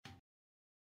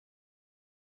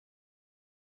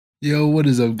Yo, what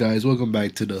is up, guys? Welcome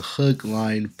back to the Hook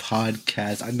Line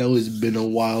Podcast. I know it's been a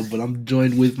while, but I'm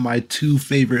joined with my two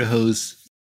favorite hosts,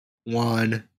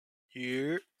 Juan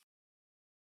Here.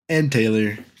 and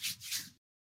Taylor.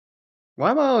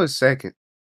 Why am I always second?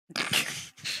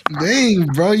 Dang,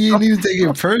 bro, you didn't even take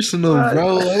it personal,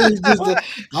 bro.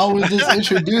 I was just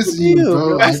introducing you,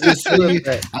 bro. I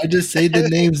just say the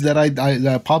names that I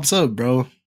that pops up, bro.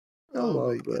 Oh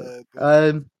my God.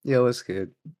 god. Yeah, what's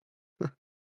good?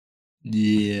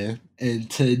 Yeah, and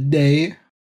today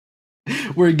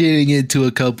we're getting into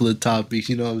a couple of topics.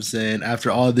 You know what I'm saying?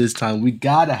 After all this time, we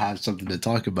gotta have something to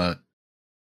talk about.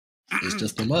 It's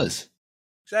just them us.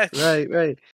 Exactly.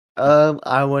 Right.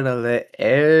 I want to let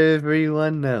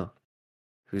everyone know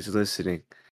who's listening.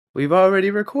 We've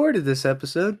already recorded this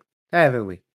episode, haven't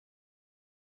we?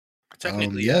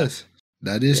 Technically, Yes,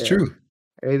 that is Yeah. true.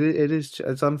 It is.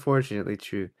 It's unfortunately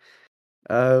true.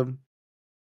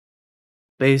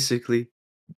 Basically,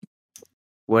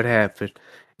 what happened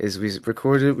is we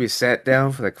recorded. We sat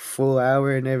down for like a full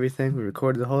hour and everything. We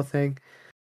recorded the whole thing,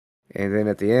 and then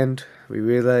at the end, we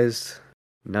realized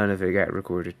none of it got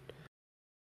recorded.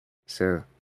 So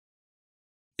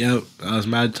Yep, that was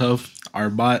mad tough. Our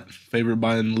favorite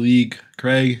bot in the league,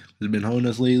 Craig, has been holding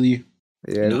us lately.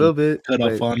 yeah, a little bit. Cut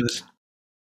off But, on us.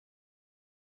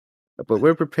 but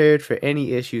we're prepared for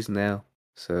any issues now.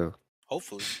 So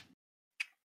hopefully.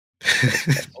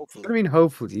 what do you mean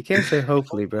hopefully? You can't say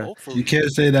hopefully, bro. Hopefully. You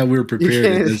can't say that we're prepared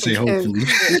and then say hopefully.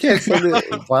 You can't say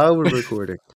that while we're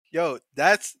recording. Yo,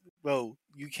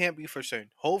 you can't be for certain.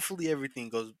 Hopefully everything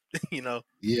goes,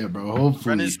 Yeah, bro. Hopefully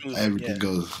running smoothly, everything yeah.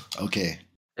 goes okay.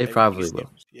 It probably will.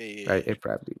 Yeah. Right? It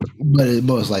probably will. But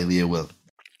most likely it will.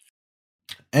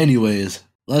 Anyways,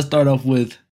 let's start off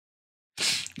with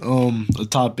a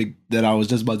topic that I was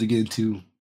just about to get into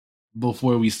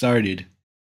before we started.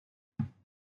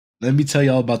 Let me tell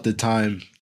y'all about the time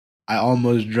I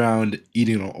almost drowned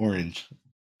eating an orange.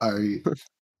 Alright.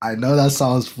 I know that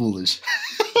sounds foolish.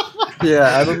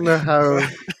 Yeah, I don't know how.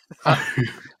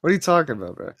 What are you talking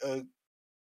about, bro?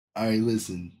 Alright,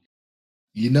 listen.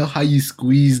 You know how you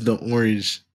squeeze the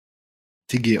orange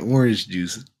to get orange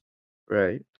juice?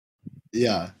 Right.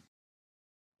 Yeah.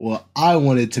 Well, I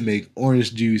wanted to make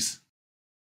orange juice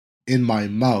in my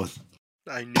mouth.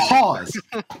 I knew. Pause.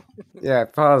 Yeah,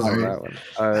 pause on Alright.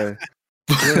 that one.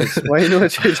 You wanna explain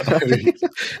what you're doing?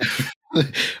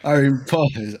 Alright,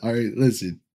 pause. Alright,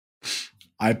 listen.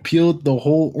 I peeled the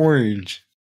whole orange,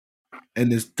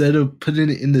 and instead of putting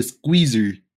it in the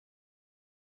squeezer,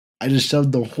 I just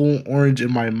shoved the whole orange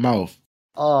in my mouth.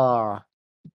 Aw.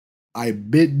 I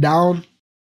bit down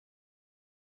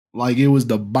like it was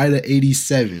the bite of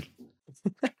 87.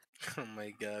 Oh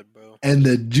my god, bro. And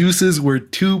the juices were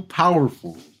too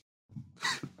powerful.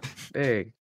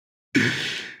 Dang.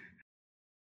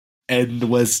 And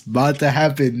what's about to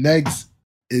happen next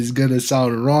is gonna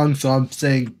sound wrong, so I'm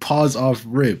saying pause off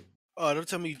rip. Oh, don't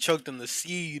tell me you choked on the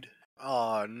seed.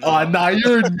 Oh no. Oh, nah,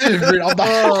 you're different. I'm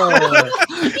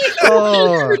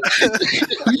Oh.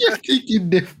 You're thinking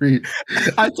different.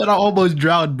 I said I almost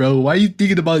drowned, bro. Why are you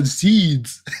thinking about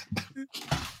seeds?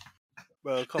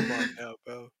 Bro, come on now,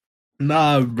 bro.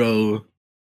 Nah, bro.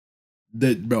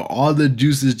 Bro, all the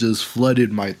juices just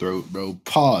flooded my throat, bro.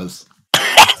 Pause.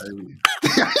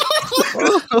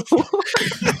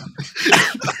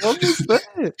 What was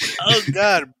that? Oh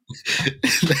god.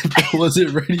 I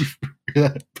wasn't ready for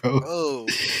that, bro. Oh.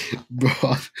 Bro,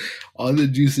 all the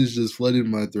juices just flooded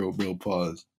my throat, bro.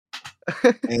 Pause.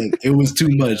 And it was too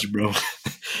much, bro.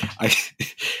 I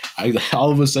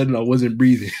all of a sudden I wasn't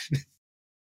breathing.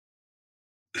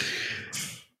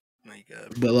 My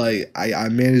god. But like I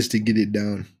managed to get it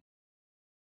down.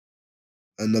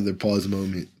 Another pause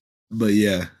moment. But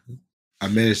yeah, I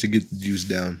managed to get the juice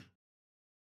down.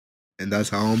 And that's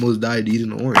how I almost died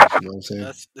eating an orange. You know what I'm saying?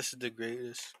 This is the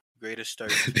greatest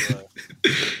start to the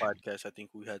podcast I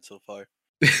think we had so far.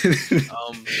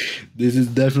 This is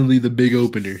definitely the big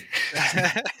opener.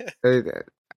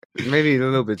 Maybe a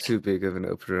little bit too big of an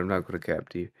opener. I'm not going to cap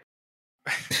to you.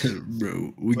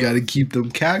 Bro, we got to keep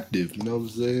them captive. You know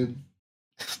what I'm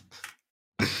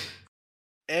saying?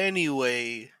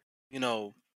 Anyway,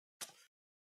 a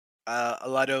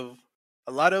lot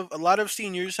of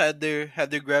seniors had their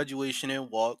graduation and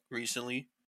walk recently.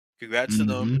 Congrats to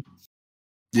them.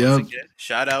 Yep. Once again,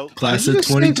 shout out. Class Did you of just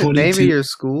say the name of 2022. your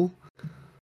school?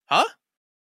 Huh?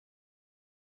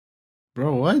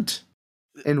 Bro, what?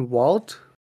 In Walt?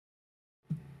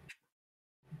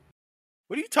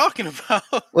 What are you talking about?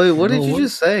 Wait, what Bro, did you what?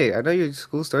 just say? I know your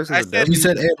school starts I with a said- You W.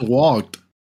 said and walked.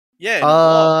 Yeah, and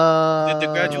walk. Did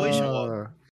the graduation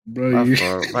walk. bro. My You,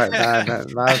 fault. My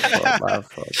fault. My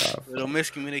fault. Little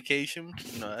miscommunication.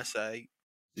 That's like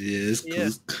yeah, it's yeah.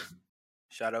 cool.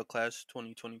 Shout out class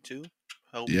 2022.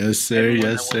 Hope Yes, sir.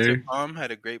 everyone Yes, that went to sir. prom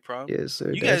had a great prom. Yes,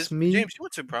 sir. You That's guys, me. James, you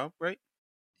went to prom, right?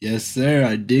 Yes, sir.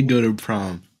 I did go to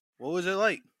prom, What was it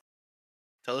like?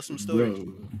 Tell us some stories.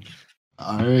 bro.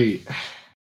 All right.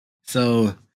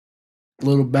 So,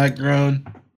 little background: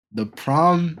 the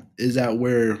prom is at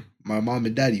where my mom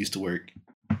and dad used to work.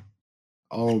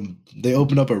 They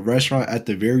opened up a restaurant at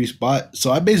the very spot,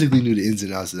 so I basically knew the ins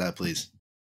and outs of that place.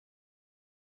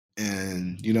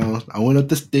 And I went up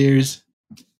the stairs,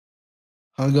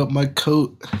 hung up my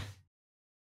coat,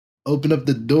 opened up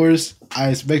the doors. I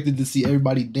expected to see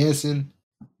everybody dancing.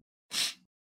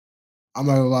 I'm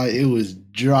not gonna lie, it was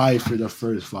dry for the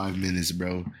first 5 minutes,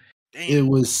 bro. Damn. It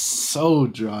was so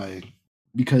dry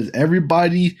because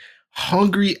everybody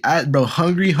hungry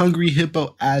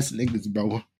hippo ass niggas,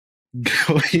 bro,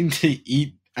 going to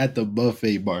eat at the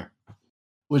buffet bar.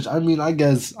 Which I mean, I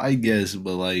guess,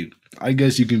 but like, I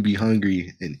guess you can be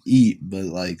hungry and eat, but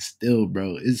like, still,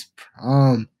 bro, it's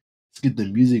prom. Let's get the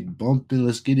music bumping.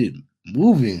 Let's get it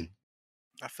moving.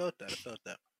 I felt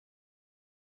that.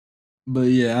 But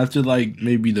yeah, after like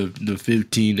maybe the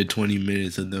 15 to 20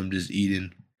 minutes of them just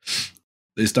eating,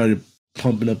 they started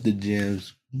pumping up the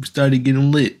jams. We started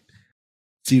getting lit.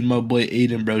 Seen my boy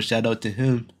Aiden, bro. Shout out to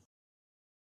him.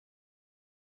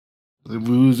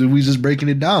 We just breaking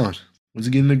it down. Was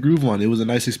getting the groove on. It was a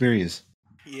nice experience.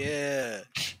 Yeah.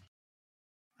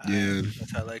 Yeah.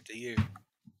 That's what I like to hear.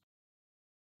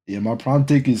 Yeah, my prom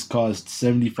tickets cost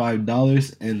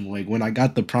 $75, and like when I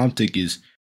got the prom tickets,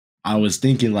 I was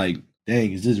thinking like,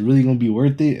 dang, is this really gonna be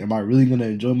worth it? Am I really gonna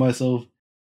enjoy myself?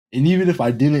 And even if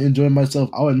I didn't enjoy myself,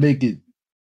 I would make it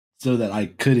so that I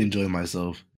could enjoy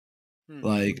myself.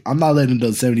 Like, I'm not letting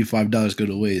those $75 go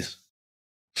to waste.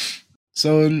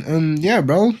 So, yeah,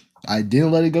 bro, I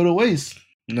didn't let it go to waste.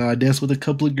 I danced with a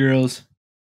couple of girls.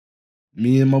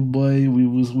 Me and my boy, we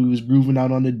was grooving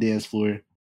out on the dance floor.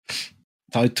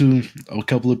 Talked to a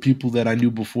couple of people that I knew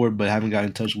before but haven't got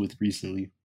in touch with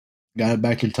recently. Got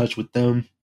back in touch with them.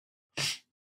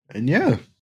 And yeah,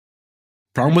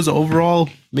 prom was overall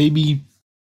maybe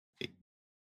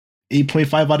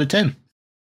 8.5 out of 10.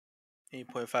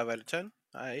 8.5 out of 10.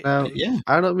 All right. Now, Yeah.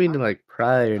 I don't mean to like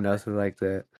pry or nothing like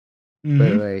that, but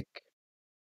Mhm. like,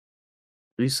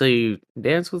 you say you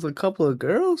dance with a couple of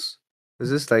girls? Is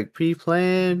this like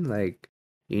pre-planned? Like,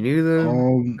 you knew them?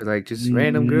 Or like just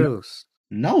random girls?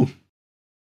 No.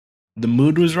 The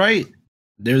mood was right.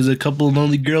 There's a couple of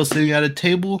lonely girls sitting at a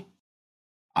table.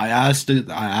 I asked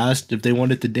if they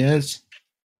wanted to dance.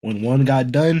 When one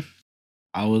got done,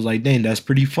 I was like, dang, that's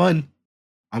pretty fun.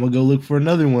 I'm gonna go look for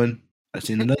another one. I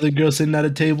seen another girl sitting at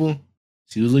a table.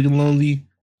 She was looking lonely.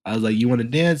 I was like, you want to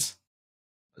dance?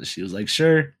 She was like,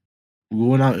 sure. We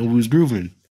went out and we was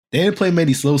grooving. They didn't play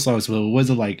many slow songs, so it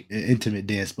wasn't like an intimate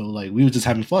dance, but like we were just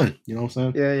having fun. You know what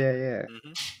I'm saying? Yeah.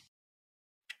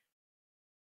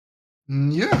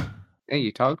 Yeah. Hey,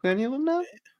 you talk to any of them now?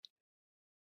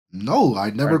 No,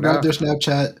 I never Or grabbed no? their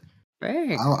Snapchat.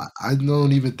 Dang. I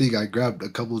don't even think I grabbed a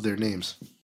couple of their names.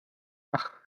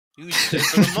 You was just there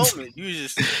for the moment. You was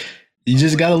just You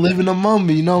just gotta live in the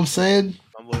moment. You know what I'm saying?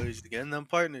 my boys getting them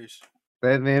partners.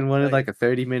 That man wanted Like- like a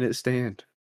 30-minute stand.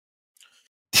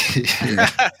 Yeah,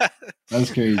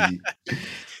 that's crazy.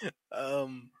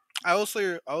 I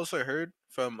also heard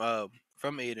from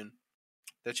Aiden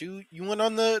that you went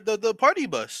on the party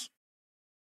bus.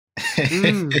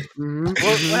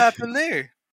 What happened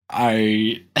there?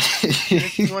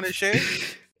 Anything you want to share?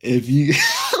 If you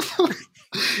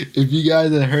if you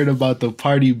guys have heard about the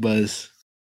party bus,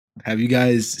 have you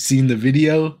guys seen the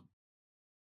video?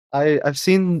 I've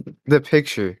seen the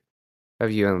picture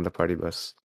of you on the party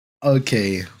bus.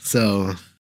 Okay, so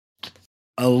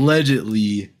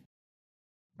allegedly,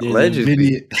 there's Allegedly. a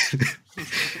video.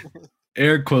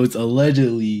 Air quotes,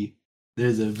 allegedly,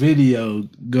 there's a video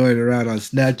going around on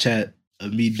Snapchat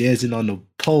of me dancing on the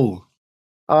pole.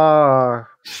 Oh,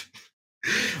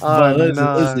 But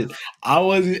no. listen, I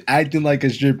wasn't acting like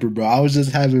a stripper, bro. I was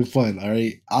just having fun, all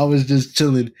right? I was just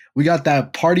chilling. We got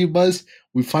that party bus.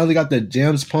 We finally got the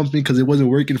jams pumping because it wasn't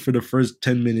working for the first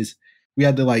 10 minutes. We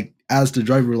had to like ask the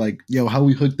driver, like, yo, how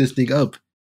we hook this thing up?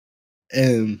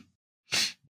 And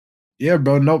yeah,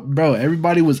 bro,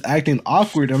 everybody was acting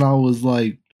awkward, and I was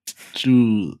like,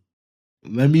 shoot,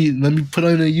 let me put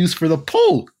on a use for the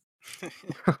pole. So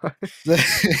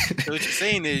what you're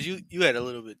saying is you had a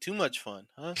little bit too much fun,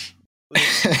 huh?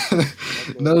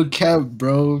 No cap,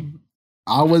 bro.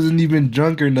 I wasn't even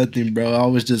drunk or nothing, bro. I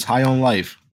was just high on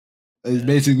life. It's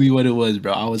basically what it was,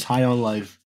 bro. I was high on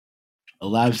life. A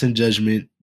lapse in judgment.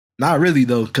 Not really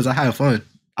though, because I had fun.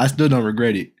 I still don't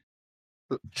regret it.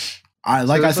 I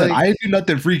So I it's said, like- I didn't do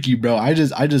nothing freaky, bro. I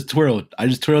just twirled. I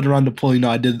just twirled around the pole. You know,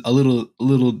 I did a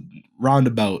little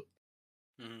roundabout.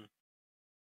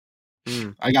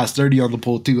 Mhm. I got sturdy on the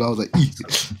pole too. I was like,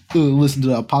 listen to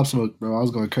that Pop Smoke, bro. I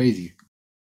was going crazy.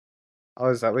 Oh,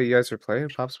 is that what you guys were playing,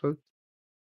 Pop Smoke?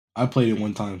 I played it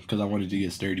one time because I wanted to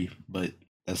get sturdy, but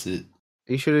that's it.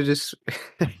 You should have just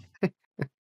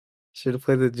should have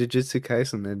played the Jujutsu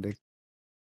Kaisen ending.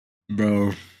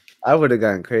 Bro. I would have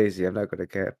gone crazy. I'm not gonna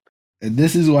cap. And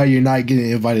this is why you're not getting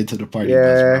invited to the party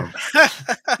Yeah. bus,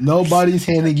 bro. Nobody's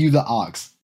handing you the ox.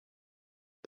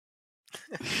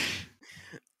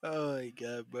 Oh my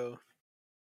god, bro.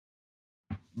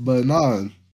 But nah,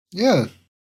 yeah.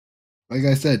 Like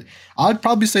I said, I'd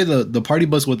probably say the party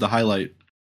bus was the highlight.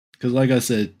 Cause like I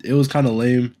said, it was kind of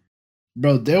lame.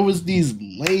 Bro, there was these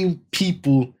lame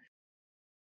people,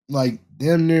 like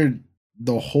damn near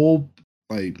the whole,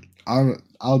 like I was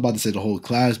about to say the whole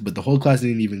class, but the whole class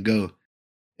didn't even go.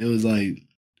 It was like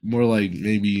more like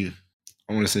maybe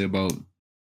I want to say about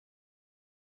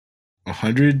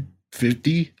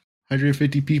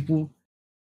 150 people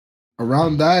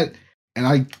around that, and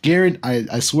I guarantee,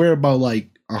 I swear about like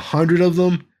 100 of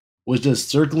them was just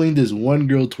circling this one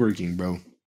girl twerking, bro,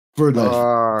 for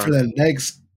the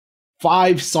next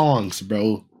 5 songs,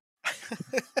 bro.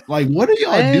 Like, what are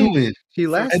y'all Dang. doing? She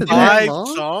lasted And that 5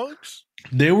 long? songs?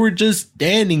 They were just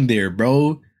standing there,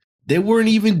 bro. They weren't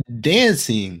even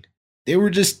dancing. They were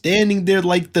just standing there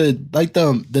like the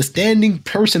standing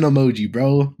person emoji,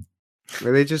 bro.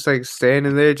 Were they just like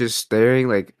standing there, just staring,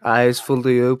 like eyes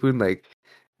fully open, like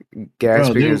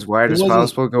gasping as wide it as wasn't-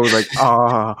 possible, going like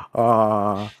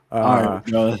All right,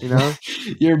 bro. you know?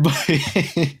 Your boy.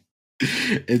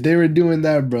 If they were doing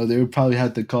that, bro, they would probably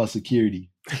have to call security.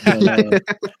 But,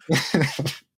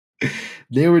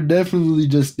 they were definitely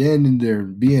just standing there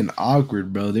being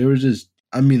awkward, bro. They were just,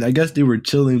 I mean, I guess they were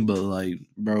chilling, but like,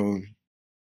 bro,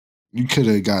 you could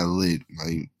have got lit.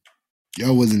 Like,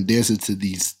 y'all wasn't dancing to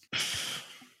these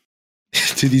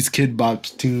Kid Bop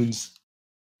tunes.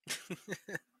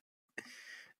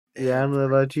 Yeah, I don't know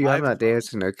about you. I'm 5 not songs?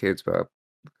 dancing no kids, Bob.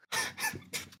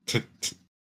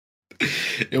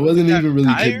 It wasn't got even really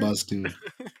Kid tired? Bop's tune.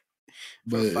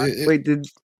 But Wait,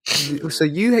 so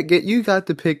you got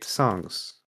to pick the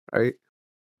songs, right?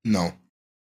 no.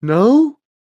 No?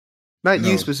 Not No.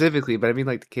 you specifically, but I mean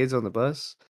like the kids on the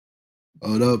bus.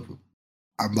 Hold up.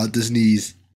 I'm about to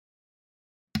sneeze.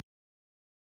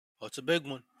 Oh, it's a big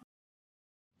one.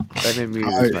 That made me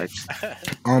Alright. like,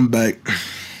 I'm back.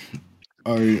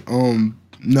 Alright,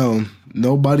 no.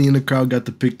 Nobody in the crowd got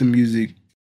to pick the music.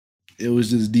 It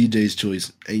was just DJ's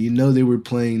choice. And you know they were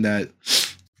playing that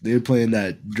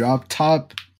drop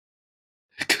top,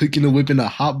 cooking and whipping a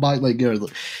hot bite, like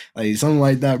something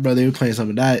like that, bro. They were playing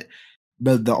some of that.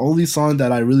 But the only song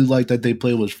that I really liked that they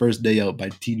played was First Day Out by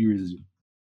T.D. Rizzo.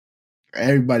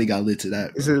 Everybody got lit to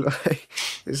that, bro.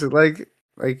 is it like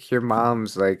your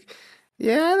mom's like,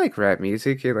 yeah, I like rap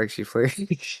music, and like she plays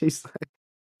she's like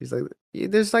 "Yeah,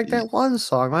 there's like that one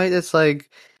song, right? It's like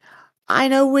I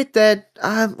know with that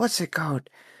what's it called?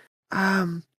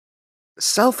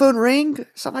 Cell phone ring?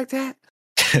 Something like that.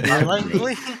 Hotline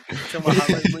Bling? Talking about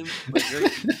Hotline Bling by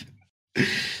Drake?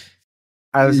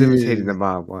 I was Yeah. imitating the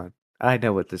mom one. I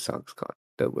know what the song's called.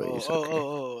 Don't worry, it's okay.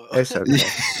 Oh. It's okay.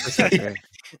 It's okay.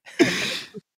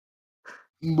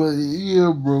 But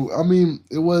yeah, bro. I mean,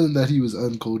 it wasn't that he was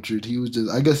uncultured. He was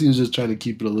just, I guess he was just trying to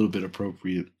keep it a little bit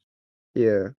appropriate.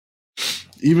 Yeah.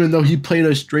 Even though he played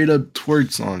a straight up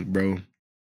twerk song, bro.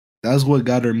 That's what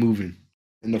got her moving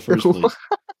in the first place.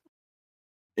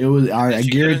 It was, I She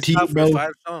couldn't guarantee, stop for bro.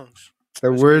 5 songs.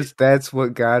 The That's words, that's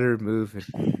what got her moving.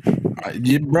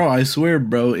 Bro, I swear,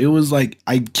 bro. It was like,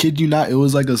 I kid you not, it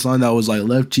was like a song that was like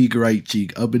left cheek, right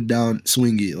cheek, up and down,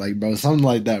 swing it. Like, bro, something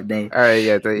like that, bro. All right,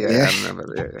 yeah, I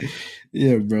remember that.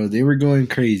 Yeah, bro. They were going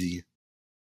crazy.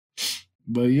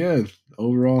 But yeah,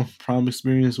 overall, prom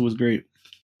experience was great.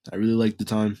 I really liked the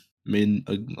time. Made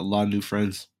a lot of new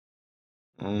friends.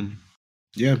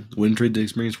 Yeah, wouldn't trade the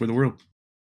experience for the world.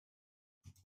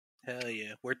 Hell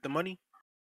yeah. Worth the money?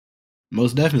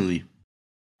 Most definitely.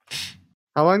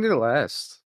 How long did it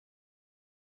last?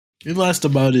 It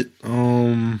lasted about it.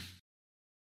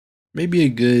 Maybe a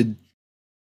good.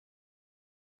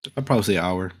 I'd probably say an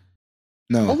hour.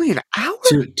 No, Only an hour?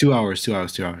 2 hours. 2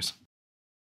 hours. 2 hours.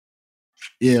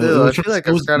 Yeah, Still, it I was, feel like it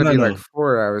it's was got to be no, like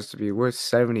 4 hours to be worth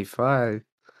 75.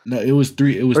 no. It was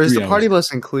 3. It was Or is 3 the hours. party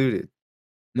bus included?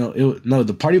 No.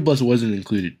 The party bus wasn't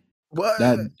included. What?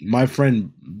 That my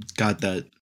friend got that.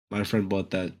 My friend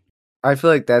bought that. I feel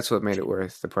like that's what made it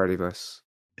worth the party bus.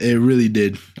 It really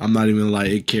did. I'm not even gonna lie.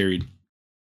 It carried.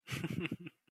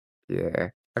 Yeah,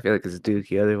 I feel like it's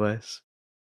Dookie otherwise.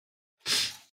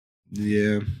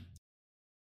 Yeah.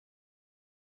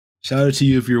 Shout out to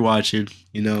you if you're watching.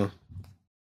 You know,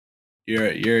 you're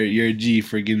a G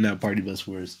for getting that party bus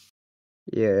for us.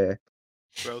 Yeah.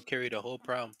 Bro carried a whole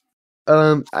prom.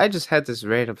 I just had this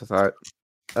random thought.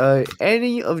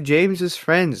 Any of James's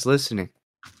friends listening?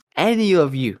 Any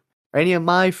of you? Any of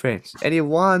my friends? Any of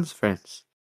Juan's friends?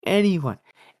 Anyone?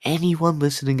 Anyone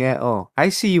listening at all? I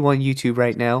see you on YouTube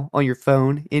right now, on your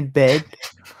phone, in bed.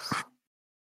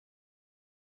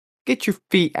 Get your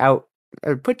feet out,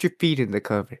 or put your feet in the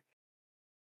cover.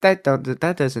 That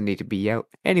doesn't need to be out.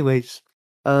 Anyways,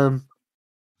 anyone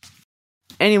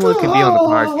can be on the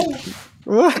podcast.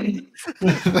 What?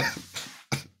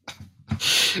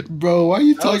 Bro, why are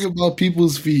you talking about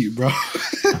people's feet, bro?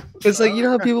 It's like, you know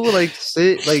how people will like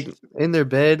sit like in their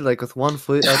bed like with one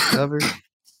foot out the cover.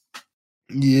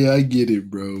 Yeah, I get it,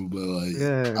 bro. But like,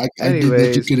 Yeah. I get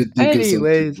that you couldn't think of something,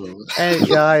 Anyways, bro.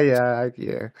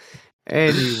 yeah.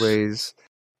 Anyways,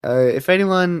 if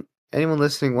anyone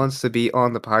listening wants to be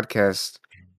on the podcast,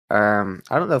 I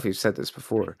don't know if we've said this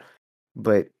before,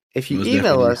 but if you Most email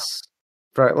definitely. us,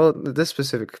 right? Well, this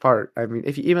specific part. I mean,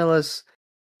 if you email us,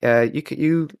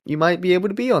 you might be able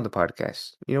to be on the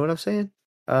podcast. You know what I'm saying?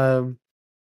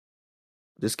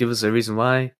 Just give us a reason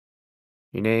why,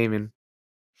 your name, and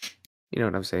you know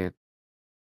what I'm saying.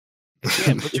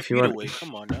 Yeah, put your If you feet want, away.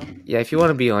 Come on now. yeah, if you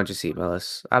want to be on, just email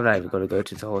us. I'm not even going to go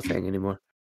to the whole thing anymore.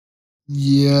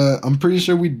 Yeah, I'm pretty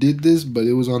sure we did this, but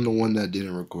it was on the one that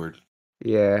didn't record.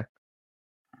 Yeah,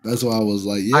 That's why I was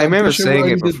like, yeah, I I'm remember pretty sure we saying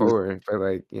already it did this. before, but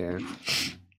like, yeah,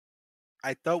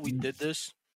 I thought we did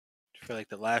this for like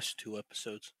the last 2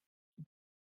 episodes.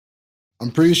 I'm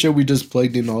pretty sure we just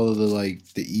plugged in all of the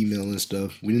email and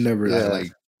stuff. We never Yeah.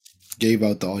 gave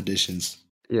out the auditions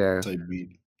yeah, type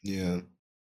beat. Yeah.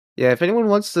 yeah. If anyone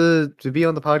wants to be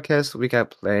on the podcast, we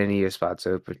got plenty of spots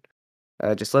open.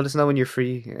 Just let us know when you're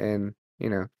free, and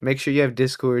make sure you have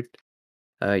Discord.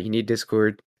 You need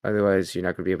Discord, otherwise you're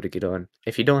not gonna be able to get on.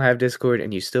 If you don't have Discord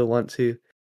and you still want to,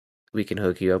 we can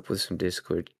hook you up with some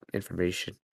Discord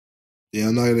information. Yeah,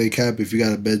 I'm not gonna cap. If you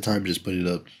got a bedtime, just put it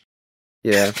up.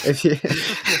 Yeah, if you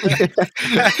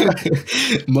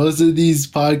Most of these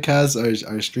podcasts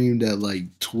are streamed at like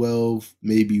 12,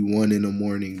 maybe 1 in the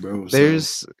morning, bro.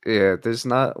 there's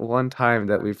not one time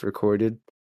that we've recorded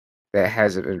that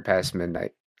hasn't been past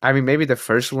midnight. I mean, maybe the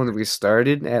first one we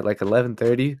started at like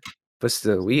 11:30, but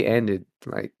still we ended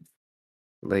like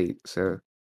late. So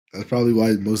that's probably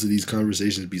why most of these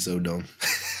conversations be so dumb.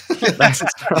 that's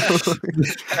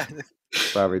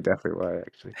probably definitely why,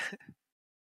 actually.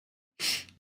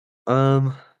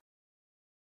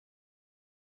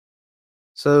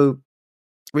 So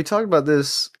we talked about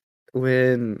this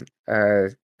when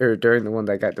or during the one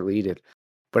that got deleted,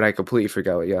 but I completely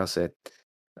forgot what y'all said.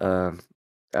 I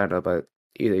don't know about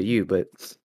either of you, but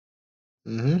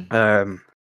Mm-hmm.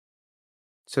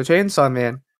 so Chainsaw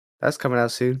Man, that's coming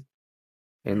out soon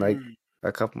in like Mm.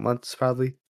 a couple months,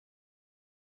 probably.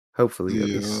 Hopefully, at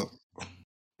Yeah. least.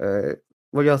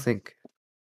 What do y'all think?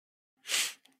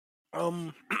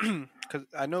 Cause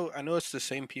I know it's the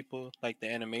same people, like the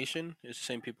animation. It's the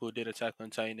same people who did Attack on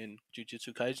Titan and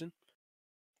Jujutsu Kaisen.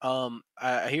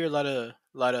 I hear a lot of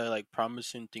like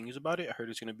promising things about it. I heard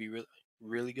it's gonna be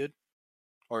really good.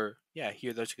 Or yeah, I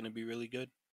hear that's gonna be really good.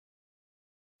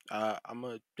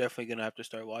 I'm definitely gonna have to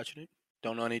start watching it.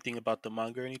 Don't know anything about the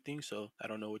manga or anything, so I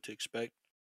don't know what to expect.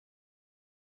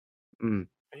 Mm.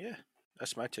 But yeah,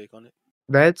 that's my take on it.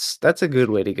 That's a good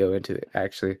way to go into it,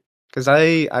 actually, because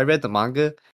I read the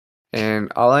manga, and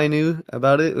all I knew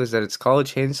about it was that it's called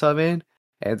Chainsaw Man,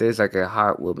 and there's like a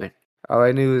hot woman. All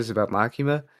I knew was about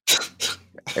Makima,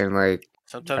 and like I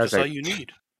Sometimes was that's all like, you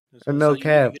need. That's no all you need to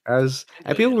cap. get And into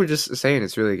it, people you were know. just saying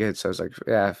it's really good, so I was like,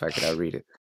 yeah, fuck it, I'll read it.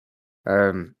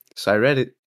 So I read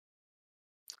it.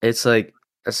 It's like,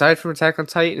 aside from Attack on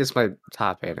Titan, it's my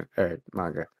top anime or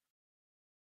manga.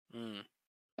 Mm.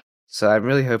 So I'm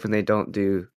really hoping they don't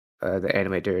do the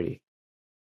anime dirty.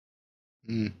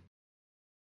 Mm.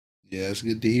 Yeah, that's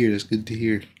good to hear. That's good to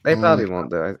hear. They probably won't,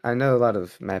 though. I know a lot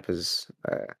of Mappa's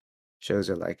shows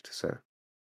are liked, so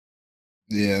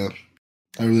Yeah,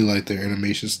 I really like their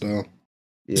animation style.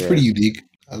 It's yeah, pretty unique.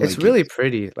 I it's like really it.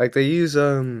 pretty. Like they use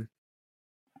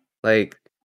like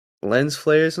lens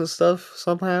flares and stuff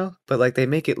somehow, but like they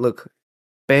make it look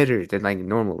better than like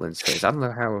normal lens flares. I don't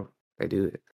know how they do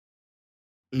it.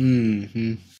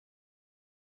 Mm-hmm.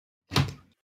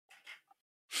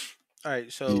 All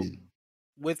right, so Yeah.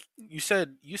 with you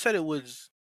said it was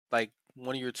like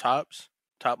one of your top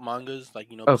mangas, like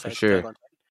Oh, for besides Attack sure. on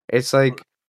It's Titan. like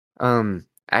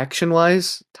Action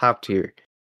wise, top tier.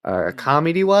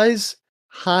 Comedy wise,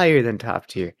 higher than top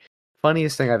tier.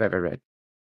 Funniest thing I've ever read,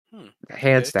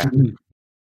 hands Okay. down.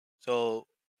 So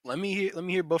let me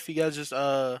hear both of you guys'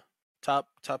 top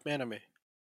anime.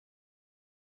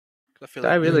 'Cause I feel Do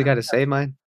I like really got to say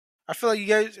mine? I feel like you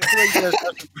guys have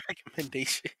some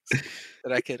recommendations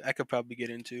that I could probably get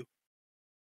into.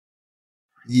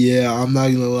 Yeah, I'm not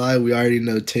gonna lie. We already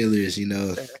know Taylor's.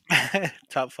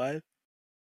 Top 5.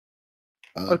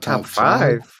 Oh, top top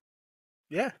 5. 5.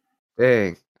 Yeah.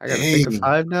 Dang, I gotta think of Dang,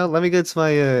 5 now. Let me get to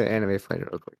my anime fighter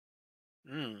real quick.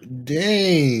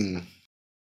 dang,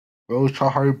 bro, try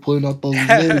hard pulling out those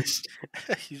lists.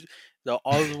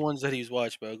 All the ones that he's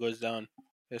watched, bro, goes down.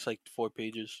 It's like 4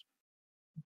 pages.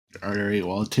 All right,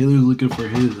 while Taylor's looking for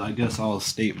his, I guess I'll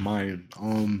state mine.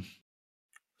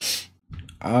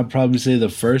 I'd probably say the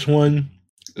first one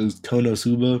is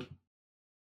Konosuba.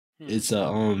 It's it's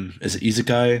an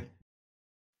isekai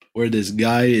where this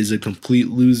guy is a complete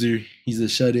loser. He's a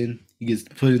shut-in. He gets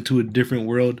put into a different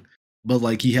world, but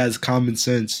like he has common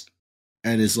sense,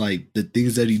 and it's like the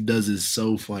things that he does is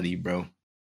so funny, bro.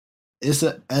 It's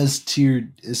a S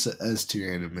tier. It's a S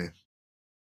tier anime.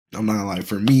 I'm not gonna lie.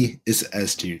 For me, it's a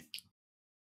S tier.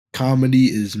 Comedy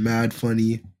is mad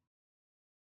funny.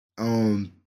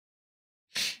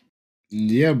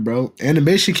 Yeah, bro.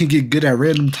 Animation can get good at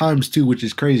random times too, which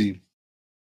is crazy.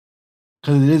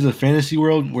 Because it is a fantasy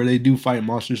world where they do fight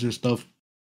monsters and stuff.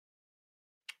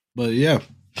 But yeah,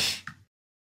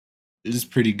 it is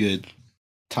pretty good.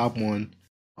 Top one.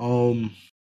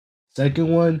 Second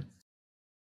one,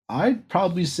 I'd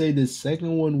probably say the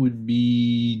second one would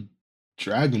be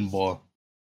Dragon Ball.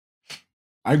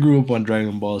 I grew up on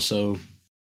Dragon Ball, so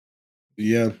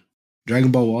yeah,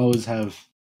 Dragon Ball will always have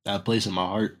that place in my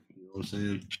heart. You know what I'm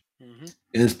saying?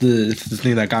 It's the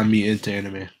thing that got me into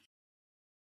anime.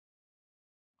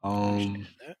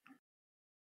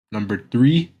 Number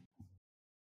 3,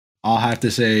 I'll have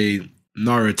to say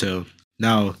Naruto.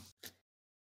 Now,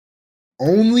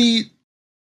 only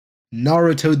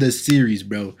Naruto the series,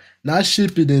 bro. Not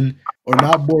Shippuden or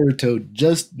not Boruto,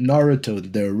 just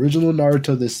Naruto, the original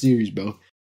Naruto the series, bro.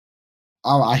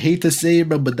 I hate to say it,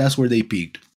 bro, but that's where they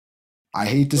peaked. I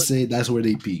hate to say it, that's where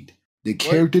they peaked. The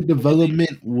character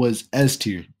development was S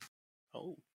tier.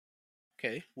 Oh,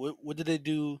 okay. What did they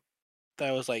do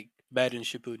that was like bad in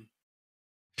Shippuden?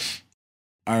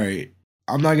 All right,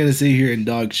 I'm not gonna sit here and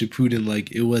dog Shippuden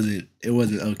like it wasn't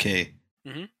okay.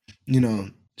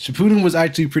 Shippuden was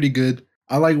actually pretty good.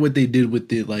 I like what they did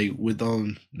with it, like with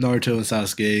Naruto and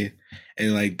Sasuke,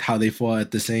 and like how they fought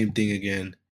at the same thing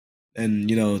again, and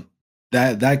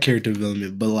that character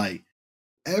development. But like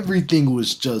everything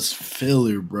was just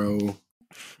filler, bro.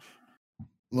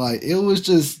 Like it was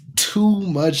just too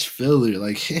much filler.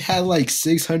 Like it had like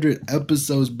 600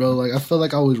 episodes, bro. Like I felt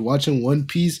like I was watching One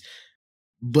Piece,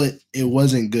 but it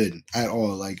wasn't good at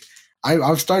all. Like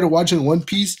I've started watching One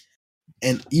Piece,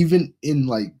 and even in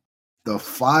like the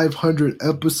 500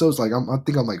 episodes, like I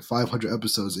think I'm like 500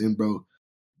 episodes in, bro.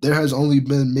 There has only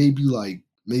been maybe like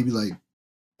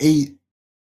 8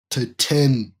 to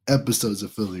 10 episodes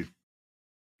of filler.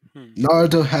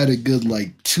 Naruto had a good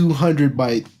like 200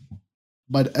 by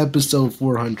episode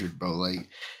 400, bro. Like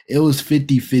it was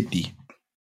 50-50.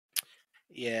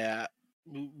 Yeah,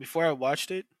 before I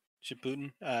watched it,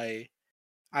 Shippuden, I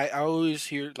always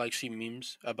see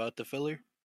memes about the filler.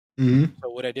 Mm-hmm. So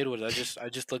what I did was I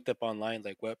just looked up online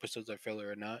like what episodes are filler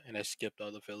or not, and I skipped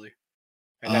all the filler.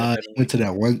 You went to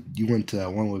that one. You went to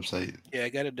that one website. Yeah, I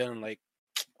got it done in like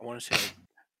I want to say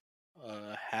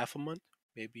like half a month,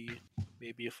 maybe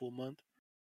a full month.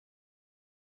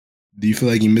 Do you feel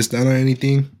like you missed out on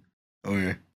anything,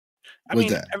 or I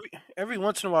mean, every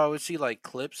once in a while I would see like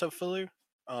clips of filler.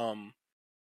 What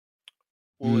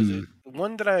was it? The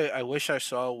one that I wish I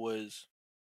saw was,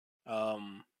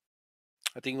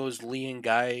 I think it was Lee and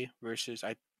Guy versus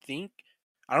I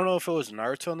don't know if it was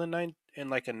Naruto in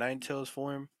like a Nine Tails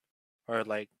form, or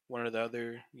like one of the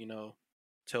other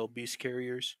tail beast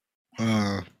carriers.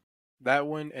 That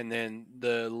one, and then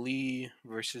the Lee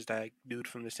versus that dude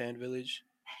from the Sand Village.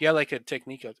 Yeah, like a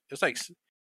technique. It's like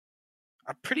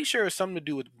I'm pretty sure it's something to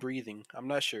do with breathing. I'm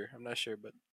not sure,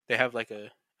 but they have like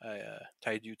a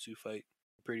taijutsu fight.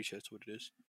 I'm pretty sure that's what it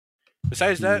is.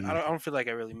 Besides that, I don't feel like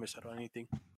I really missed out on anything.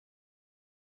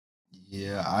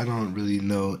 Yeah, I don't really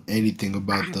know anything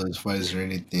about those fights or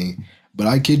anything. But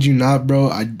I kid you not, bro.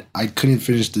 I couldn't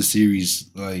finish the series.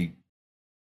 Like,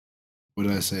 what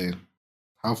did I say?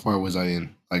 How far was I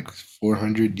in? Like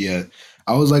 400? Yeah,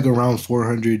 I was like around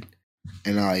 400,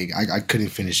 and I couldn't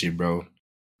finish it, bro.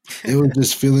 It was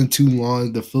just feeling too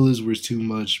long. The fillers were too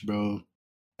much, bro.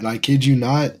 And I kid you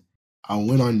not, I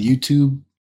went on YouTube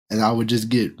and I would just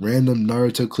get random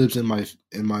Naruto clips in my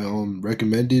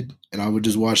recommended, and I would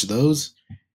just watch those.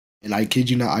 And I kid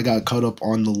you not, I got caught up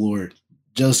on the lore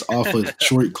just off of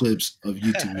short clips of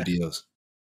YouTube videos.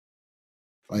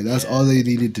 Like that's all they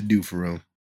needed to do for real.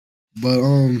 But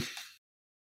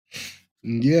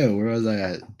yeah, where was I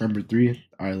at? Number 3.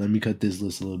 All right, let me cut this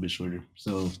list a little bit shorter.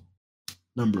 So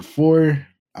number 4,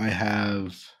 I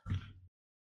have.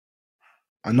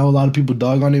 I know a lot of people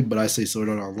dog on it, but I say Sword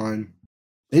Art Online.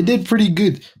 They did pretty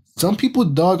good. Some people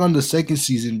dog on the second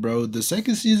season, bro. The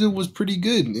second season was pretty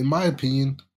good, in my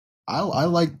opinion. I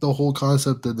like the whole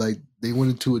concept that like they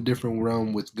went into a different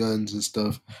realm with guns and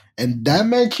stuff. And that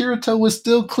man Kirito was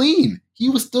still clean. He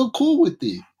was still cool with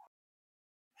it.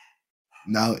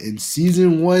 Now in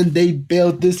season 1, they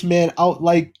bailed this man out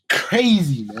like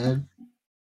crazy, man.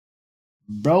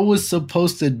 Bro was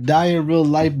supposed to die in real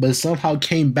life, but somehow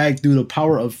came back through the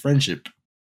power of friendship.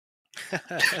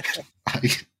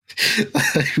 like,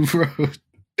 bro.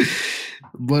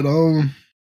 But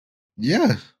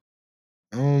yeah.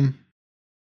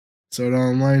 Sword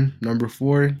Art Online, number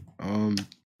 4.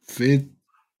 5th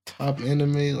top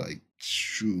anime, like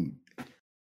shoot.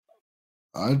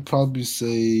 I'd probably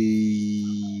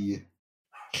say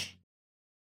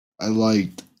I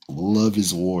liked Love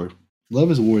is War.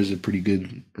 Love is War is a pretty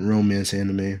good romance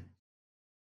anime.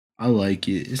 I like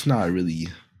it. It's not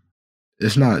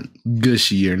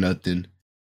gushy or nothing.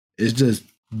 It's just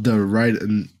the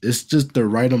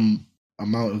right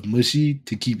amount of mushy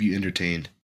to keep you entertained.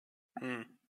 Mm.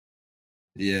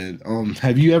 Yeah.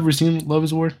 Have you ever seen Love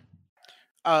is War?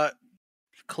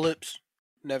 Clips.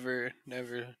 Never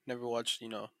watched,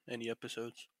 any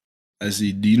episodes. I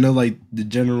see. Do you know like the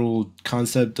general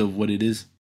concept of what it is?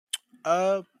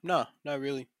 No, not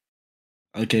really.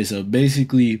 Okay, so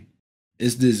basically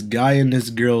it's this guy and this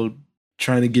girl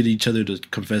trying to get each other to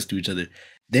confess to each other.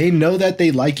 They know that they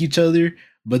like each other,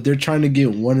 but they're trying to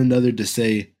get one another to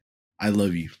say, I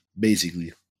love you,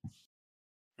 basically.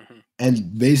 Mm-hmm.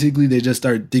 And basically they just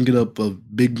start thinking up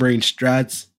of big brain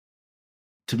strats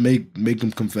to make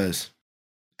them confess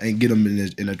and get them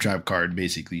in a trap card,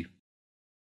 basically.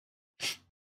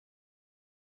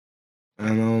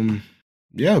 And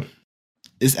yeah,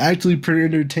 it's actually pretty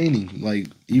entertaining. Like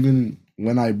even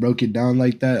when I broke it down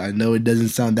like that, I know it doesn't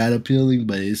sound that appealing,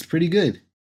 but it's pretty good.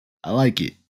 I like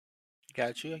it.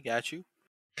 I got you.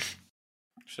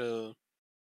 So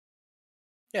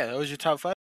yeah, that was your top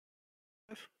 5.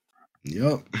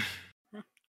 Yep.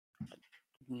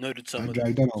 Noted some I of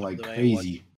dragged them. on like Some of them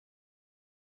crazy.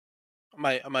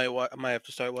 I might have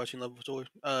to start watching Love is War.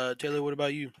 Taylor, what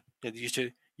about you? Is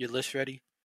your list ready?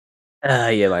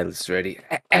 Yeah, my list's ready.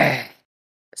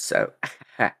 So,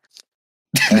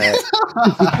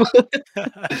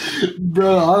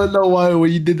 bro, I don't know why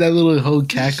when you did that little whole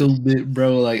cackle bit,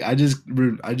 bro. Like I just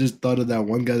thought of that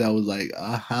one guy that was like,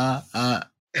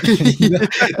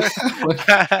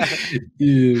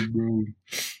 yeah, bro.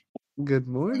 Good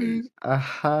morning.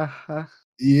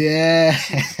 Yeah.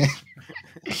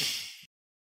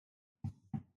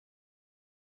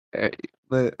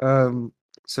 But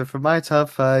so for my top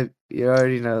 5, you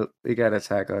already know we got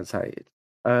Attack on Titan.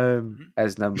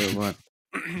 As number 1.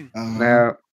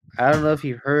 Now, I don't know if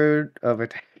you heard of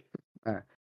Attack.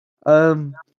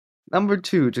 Number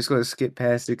 2, just gonna skip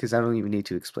past it because I don't even need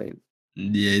to explain.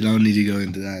 Yeah, you don't need to go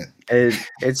into that. And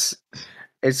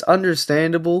it's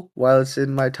understandable while it's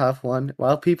in my top 1.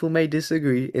 While people may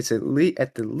disagree, it's at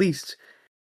the least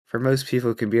for most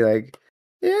people can be like,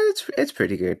 yeah, it's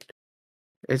pretty good.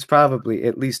 It's probably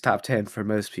at least top 10 for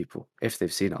most people if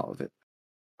they've seen all of it.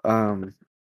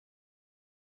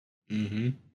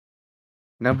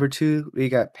 Number 2, we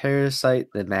got Parasite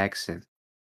the Maxim.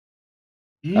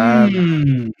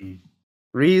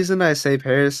 Reason I say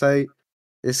Parasite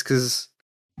is because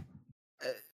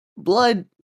blood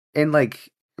and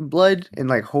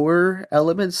horror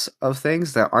elements of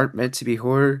things that aren't meant to be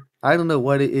horror. I don't know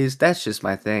what it is. That's just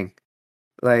my thing.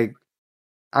 Like,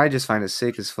 I just find it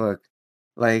sick as fuck.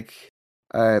 Like,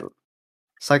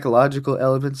 psychological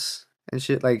elements and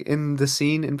shit. Like in the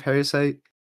scene in Parasite.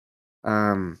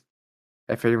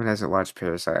 If anyone hasn't watched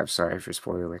Parasite, I'm sorry for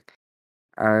spoiling.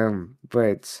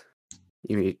 But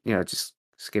you know, just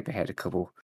skip ahead a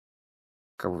couple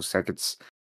seconds.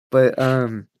 But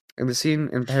in the scene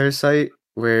in Parasite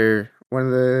where one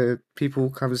of the people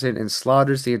comes in and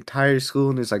slaughters the entire school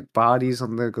and there's like bodies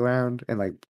on the ground and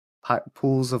like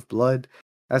pools of blood,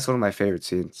 that's one of my favorite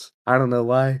scenes. I don't know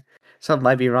why. Something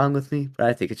might be wrong with me, but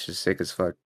I think it's just sick as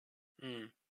fuck.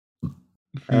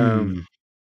 And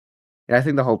I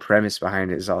think the whole premise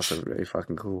behind it is also really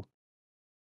fucking cool.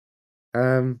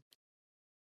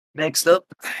 Next up,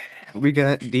 we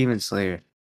got Demon Slayer.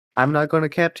 I'm not going to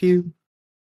cap to you.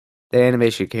 The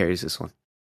animation carries this one.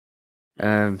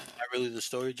 Not really the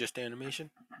story, just the animation.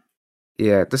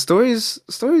 Yeah, the story's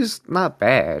not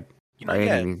bad by any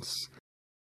Yeah. means,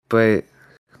 but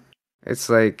it's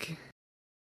like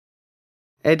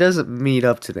it doesn't meet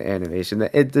up to the animation.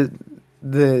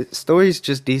 The story's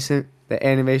just decent. The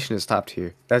animation is top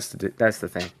tier. That's the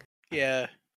thing. Yeah.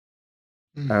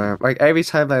 Like every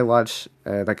time I watch,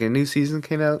 like a new season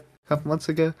came out a couple months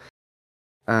ago,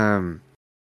 I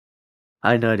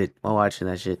nutted while watching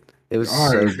that shit. It was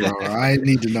all so right, good. bro. I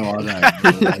need to know all that,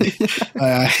 bro.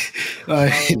 Nah,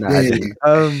 dude.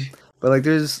 But like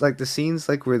there's like the scenes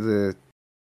like where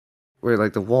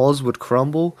like the walls would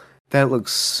crumble. That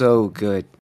looks so good.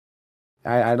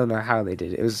 I don't know how they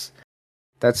did it. It was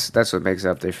that's what makes it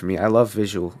up there for me. I love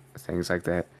visual things like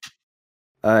that.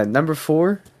 Number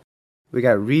 4, we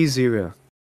got ReZero.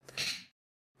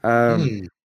 I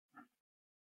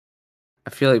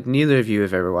feel like neither of you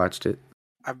have ever watched it.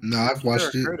 I've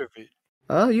watched it. Heard of it.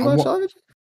 Oh, you watched all of it?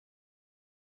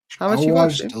 How much I you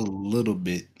watched watched it? a little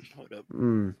bit. Hold up.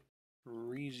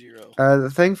 ReZero. The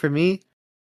thing for me,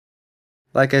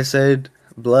 like I said,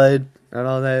 blood and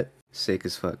all that, sick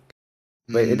as fuck.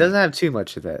 But it doesn't have too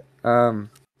much of that.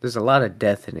 There's a lot of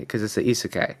death in it because it's an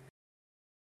isekai.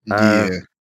 Yeah.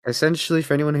 Essentially,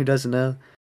 for anyone who doesn't know,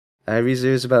 ReZero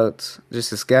is about just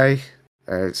this guy.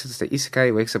 Since the isekai,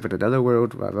 he wakes up in another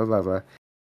world, blah blah blah blah.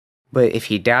 But if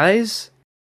he dies,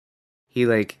 he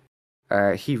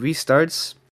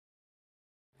restarts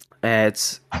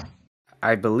at,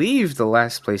 I believe, the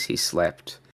last place he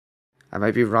slept. I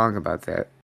might be wrong about that.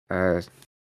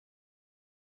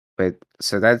 But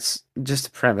so that's just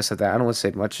the premise of that. I don't want to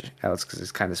say much else because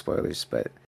it's kind of spoilers.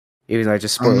 But even though I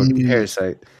just spoiled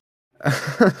Parasite,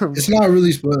 it's not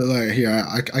really spoiler. Like here,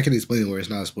 I can explain where it's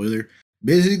not a spoiler.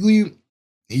 Basically,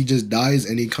 he just dies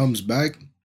and he comes back,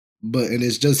 and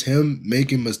it's just him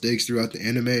making mistakes throughout the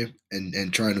anime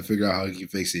and trying to figure out how he can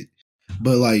fix it.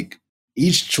 But like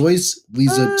each choice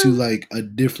leads up to like a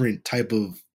different type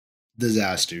of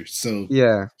disaster. So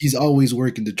yeah, he's always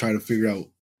working to try to figure out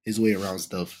his way around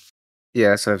stuff. Yeah,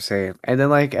 that's what I'm saying. And then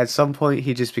like at some point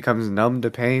he just becomes numb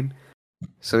to pain.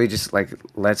 So he just like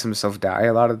lets himself die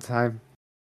a lot of the time.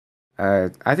 I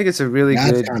think it's a really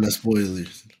good. That's kind of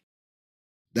spoilers.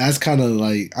 That's kind of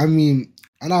like, I mean,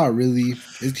 not really.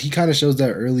 He kind of shows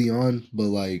that early on, but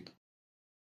like,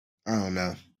 I don't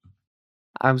know.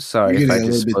 I'm sorry if I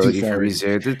just spoiled you for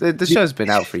ReZero. The show's been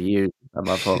out for years. Not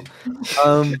my fault.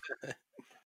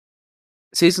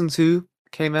 Season 2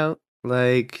 came out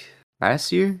like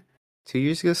last year, 2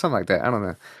 years ago, something like that. I don't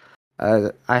know.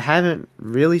 I haven't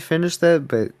really finished that,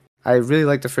 but I really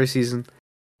liked the first season.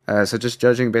 So just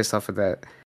judging based off of that,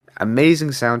 amazing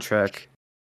soundtrack.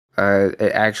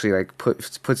 It actually like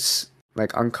puts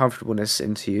like uncomfortableness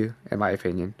into you, in my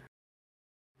opinion.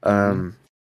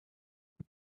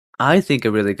 I think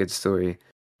a really good story.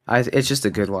 It's just a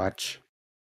good watch.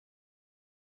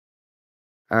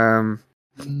 I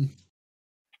don't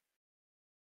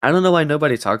know why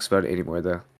nobody talks about it anymore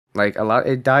though. Like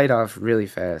it died off really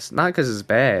fast. Not because it's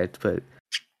bad, but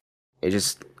it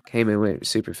just came and went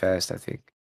super fast. I think.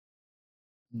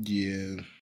 Yeah.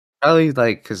 Probably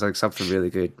like because like something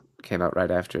really good came out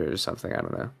right after it or something. I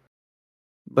don't know.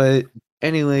 But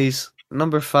anyways,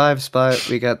 number 5 spot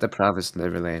we got The Promised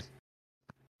Neverland.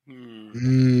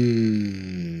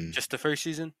 Just the first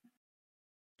season?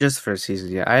 Just the first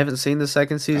season, yeah. I haven't seen the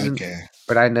second season,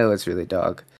 but I know it's really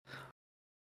dog.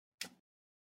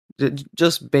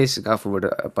 Just basing off of what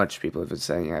a bunch of people have been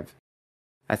saying,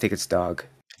 I think it's dog.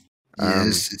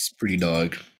 Yes, it's pretty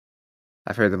dog.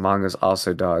 I've heard the manga's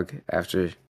also dog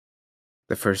after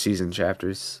the first season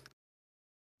chapters.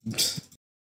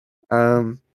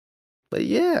 But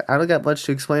yeah, I don't got much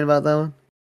to explain about that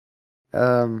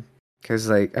one. Because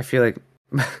like I feel like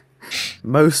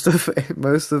most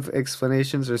of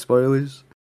explanations are spoilers.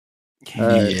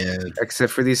 Yeah.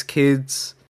 Except for these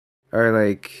kids are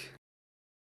like,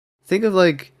 think of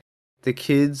like the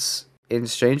kids in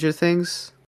Stranger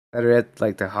Things that are at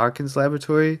like the Hawkins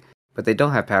laboratory, but they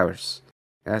don't have powers.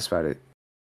 That's about it.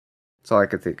 That's all I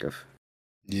could think of.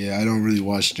 Yeah, I don't really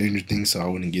watch Stranger Things, so I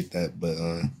wouldn't get that. But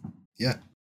yeah.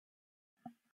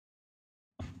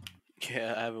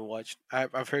 Yeah, I haven't watched.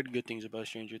 I've heard good things about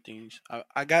Stranger Things.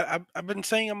 I've been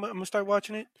saying I'm gonna start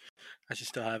watching it. I just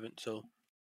still haven't. So,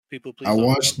 people, please. I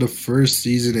watched the first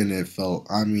season and it felt.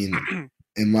 I mean,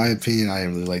 in my opinion, I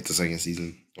didn't really like the second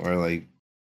season, or like,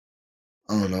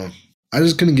 I don't know. I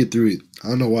just couldn't get through it. I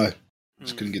don't know why. I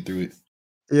just couldn't get through it.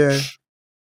 Yeah.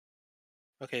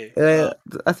 Okay.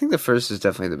 I think the first is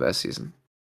definitely the best season.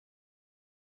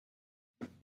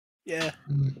 Yeah.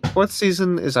 Fourth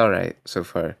season is alright so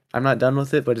far. I'm not done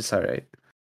with it, but it's alright.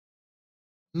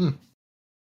 Did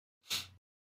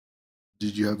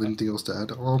you have anything else to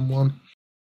add on one?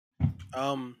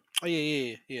 Oh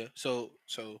yeah. So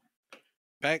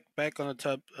back on the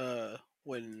top.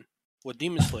 When with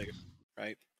Demon Slayer,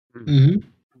 right? Mm-hmm.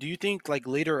 Do you think like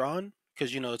later on,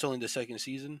 because it's only the second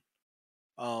season,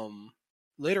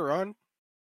 later on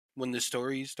when the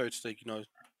story starts to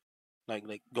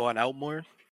like going out more,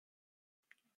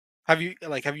 have you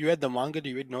read the manga? Do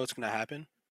you know what's gonna happen?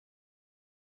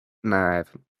 Nah, I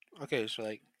haven't. Okay, so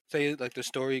like say like the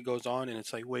story goes on and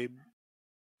it's like way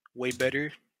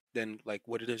better than like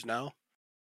what it is now.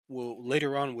 Well,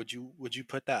 later on, would you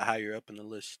put that higher up in the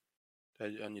list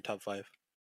on your top five?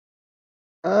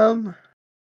 Um,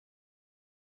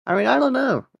 I mean, I don't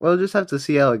know. We'll just have to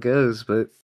see how it goes, but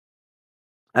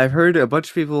I've heard a bunch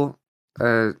of people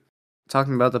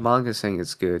talking about the manga saying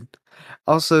it's good.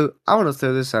 Also, I want to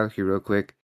throw this out here real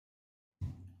quick.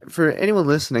 For anyone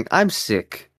listening, I'm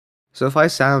sick. So if I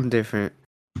sound different,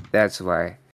 that's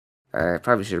why. I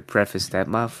probably should have prefaced that,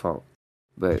 my fault.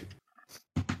 But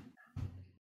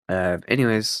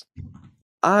anyways,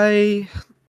 I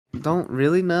don't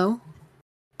really know.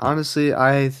 Honestly,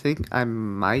 I think I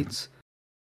might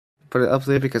put it up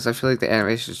there because I feel like the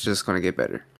animation is just going to get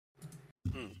better.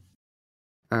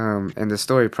 Hmm. And the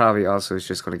story probably also is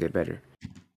just going to get better.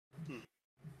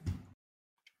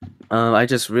 I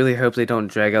just really hope they don't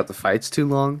drag out the fights too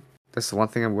long. That's the one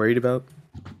thing I'm worried about.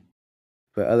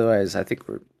 But otherwise, I think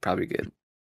we're probably good.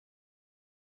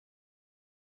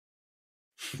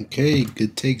 Okay,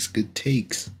 good takes, good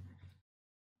takes.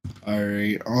 All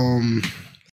right.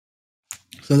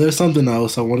 So there's something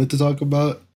else I wanted to talk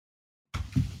about.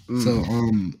 So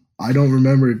I don't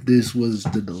remember if this was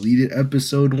the deleted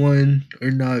episode one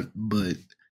or not, but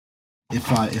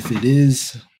if it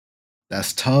is,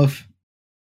 that's tough.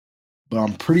 But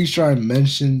I'm pretty sure I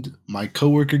mentioned my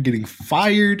coworker getting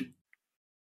fired,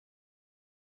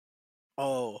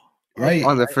 Oh, right?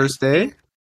 On the first day?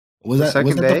 Was The that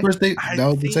second the day? first day? I That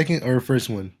was the think second or first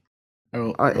one? I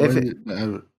don't. Or If was it, it,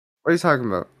 what are you talking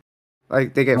about?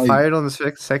 Like they get like fired on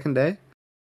the second day?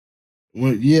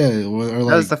 yeah, or That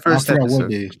was like the I first forgot what episode.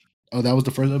 day. Oh, that was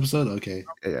the first episode. Okay.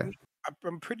 Yeah.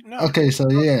 I'm pretty no. Okay, so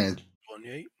yeah, One,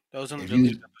 right? That was on the if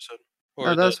deleted you episode No, or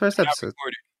that the was first not episode.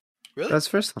 recorded. Really? That's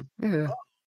the first one. Yeah.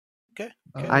 Okay.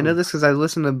 I know oh. this because I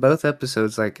listened to both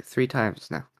episodes like 3 times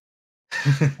now.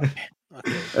 Okay.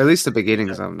 At least the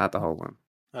beginnings of them, not the whole one.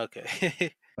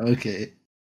 Okay. Okay.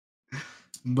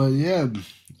 But yeah,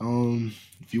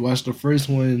 if you watch the first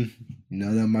one, you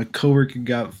know that my coworker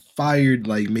got fired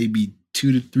like maybe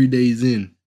 2 to 3 days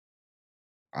in.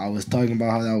 I was talking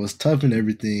about how that was tough and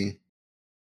everything.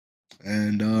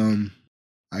 And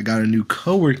I got a new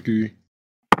coworker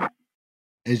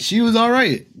and she was all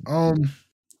right.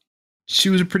 She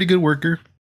was a pretty good worker.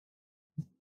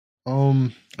 I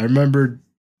remember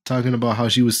talking about how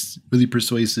she was really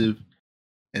persuasive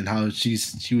and how she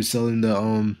was selling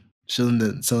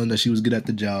that she was good at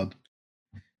the job.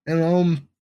 And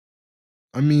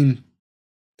I mean,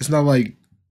 it's not like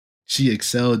she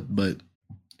excelled, but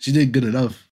she did good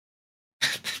enough.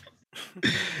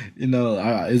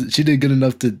 She did good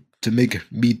enough to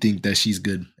make me think that she's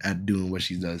good at doing what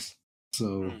she does.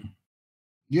 So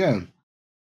yeah.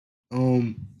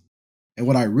 And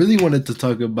what I really wanted to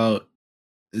talk about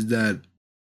is that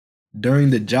during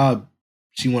the job,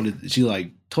 she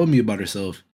like told me about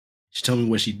herself. She told me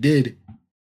what she did,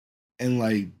 and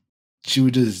like she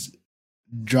would just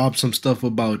drop some stuff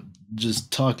about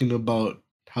just talking about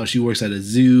how she works at a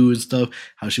zoo and stuff,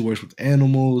 how she works with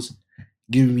animals,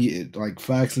 giving me like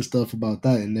facts and stuff about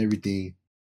that and everything.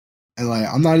 And like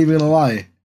I'm not even gonna lie,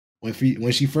 when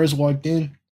she first walked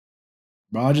in,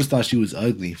 bro, I just thought she was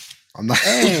ugly. I'm not.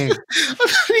 Dang.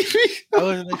 I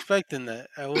wasn't expecting that.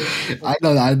 I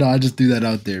know. I just threw that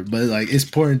out there, but like it's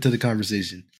important to the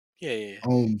conversation. Yeah.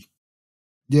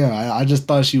 Yeah. I just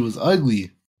thought she was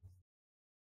ugly,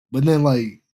 but then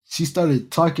like she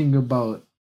started talking about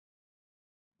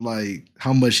like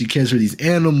how much she cares for these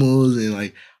animals and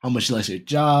like how much she likes her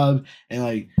job and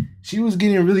like she was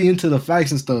getting really into the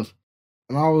facts and stuff,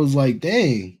 and I was like,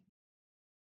 dang,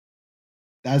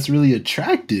 that's really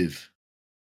attractive.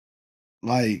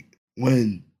 Like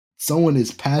when someone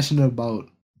is passionate about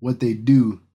what they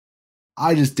do,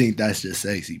 I just think that's just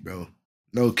sexy, bro.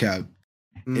 No cap.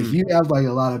 If you have like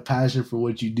a lot of passion for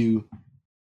what you do,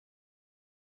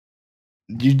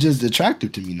 you're just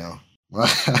attractive to me now.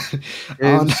 I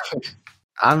don't know.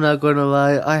 I'm not gonna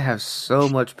lie. I have so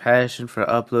much passion for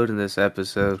uploading this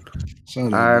episode. Shut up,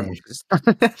 bro. I'm.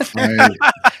 Alright.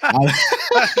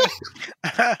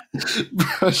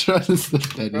 Bro, try to slip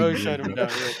that Bro, in shut there, him bro.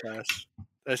 down real fast.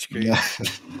 That's crazy.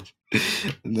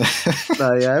 Nah.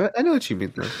 Nah, yeah, I know what you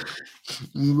mean though.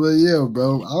 But yeah,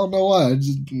 bro. I don't know why.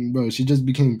 Bro, she just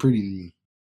became pretty to me.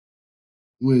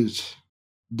 Which,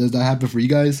 does that happen for you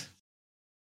guys?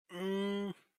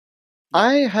 Mm,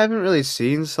 I haven't really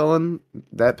seen someone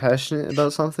that passionate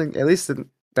about something, at least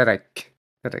that I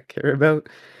care about.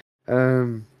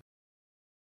 Um,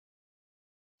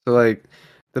 so like,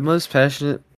 the most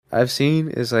passionate I've seen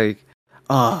is like,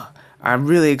 oh, I'm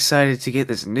really excited to get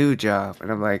this new job,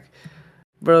 and I'm like,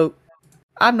 bro,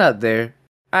 I'm not there.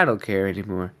 I don't care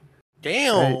anymore. Right?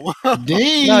 damn. No,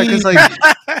 Dang! because like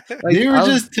They were I'll.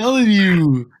 just telling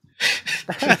you.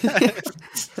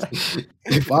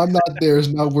 If I'm not there, it's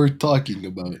not worth talking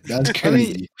about. That's I mean,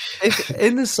 crazy. it's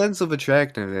in the sense of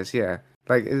attractiveness, yeah.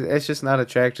 Like it's just not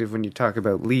attractive when you talk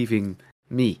about leaving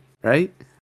me, right?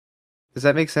 Does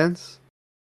that make sense?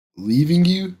 Leaving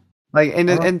you? Like in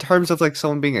Uh, in terms of like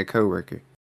someone being a coworker.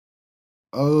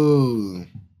 Oh,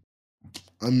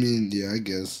 I mean, yeah, I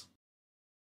guess.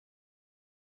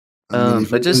 I mean,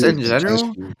 if But you're just really in general,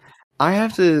 professional, I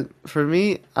have to. For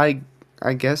me,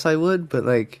 I guess I would, but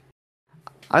like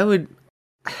I would,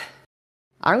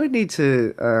 I would need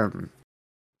to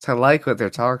like what they're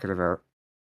talking about.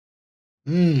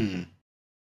 hmm.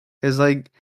 Cause like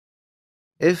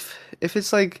if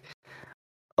it's like,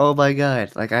 oh my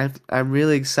god, like I'm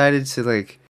really excited to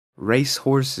like race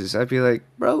horses. I'd be like,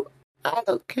 bro, I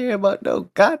don't care about no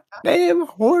goddamn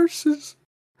horses.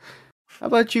 How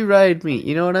about you ride me?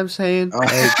 You know what I'm saying?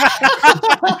 Like,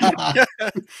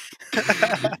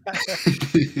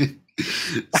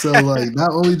 So, like,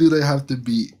 not only do they have to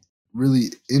be really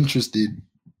interested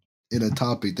in a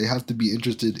topic, they have to be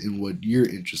interested in what you're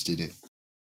interested in.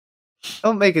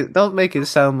 don't make it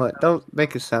sound like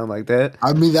that.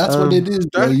 I mean, that's what it is,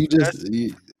 bro. That's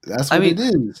That's I what mean,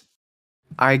 it is.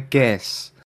 I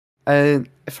guess. And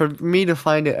for me to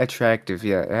find it attractive,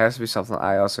 yeah, it has to be something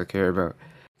I also care about.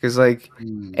 Because like,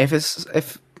 Hmm. if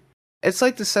it's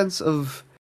like the sense of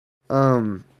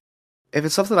um, if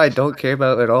it's something I don't care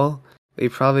about at all, we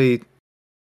probably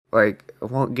like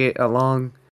won't get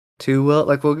along too well.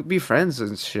 Like we'll be friends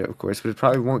and shit, of course, but it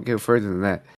probably won't go further than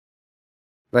that.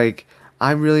 Like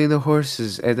I'm really into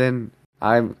horses, and then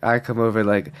I come over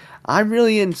like I'm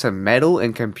really into metal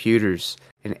and computers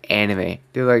and anime.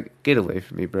 They're like, get away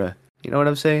from me, bruh. You know what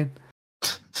I'm saying?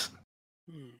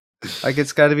 Hmm. Like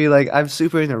it's got to be like I'm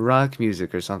super into rock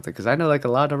music or something because I know like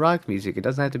a lot of rock music. It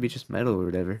doesn't have to be just metal or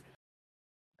whatever.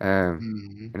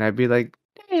 Mhm. And I'd be like,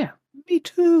 yeah, me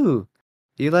too.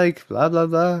 You like blah blah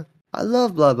blah? I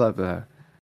love blah blah blah.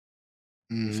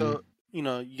 Mhm. So you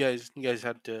guys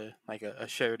had to like a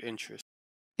shared interest.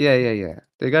 Yeah, yeah, yeah.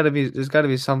 There's got to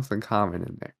be something common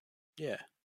in there. Yeah.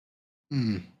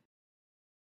 Hmm.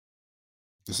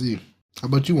 Let's see. How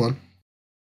about you, one?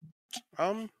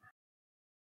 Um.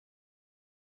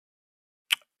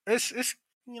 It's if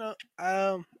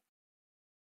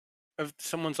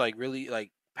someone's like really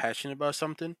like passionate about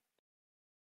something,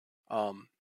 um,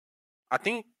 I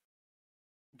think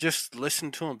just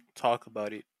listen to them talk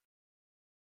about it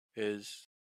is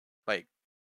like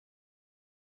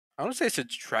I don't say it's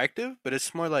attractive, but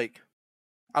it's more like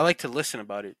I like to listen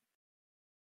about it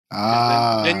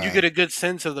because then you Ah, get a good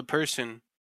sense of the person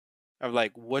of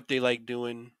like what they like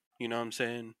doing. You know what I'm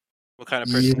saying? What kind of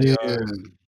person they are. yeah.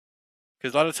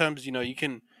 Because a lot of times, you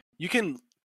can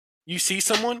you see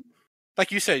someone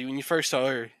like you said when you first saw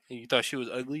her and you thought she was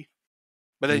ugly,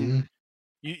 but then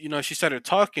Mhm. she started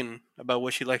talking about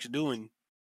what she likes doing,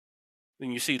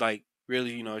 then you see like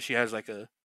really she has like a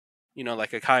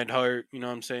like a kind heart. You know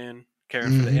what I'm saying?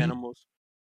 Caring for the Mhm. animals.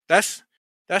 That's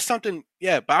that's something.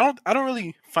 Yeah, but I don't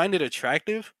really find it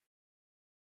attractive.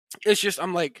 It's just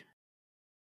I'm like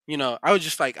I was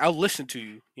just like I'll listen to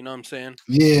you. You know what I'm saying?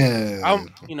 Yeah.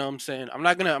 You know what I'm saying? I'm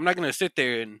not gonna sit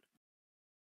there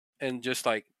and just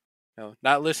like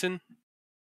not listen.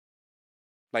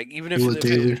 Like even Do if it,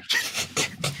 if it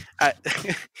Taylor. I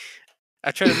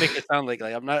I try to make it sound like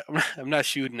I'm not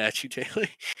shooting at you, Taylor.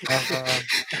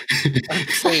 I'm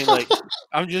just saying like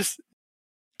I'm just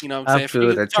what I'm I'm saying if you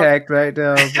feeling talk attacked right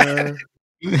now, bro.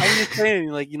 I'm just saying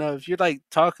like if you're like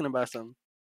talking about something,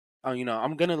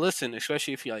 I'm gonna listen,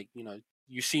 especially if you like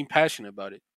you seem passionate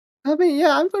about it. I mean,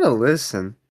 yeah, I'm gonna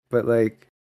listen, but like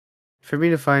for me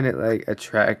to find it like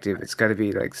attractive, it's got to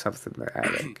be like something that I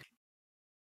like.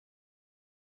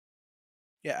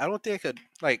 Yeah, I don't think I could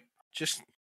like just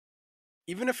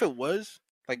even if it was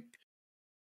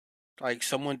like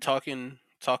someone talking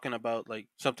talking about like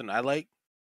something I like,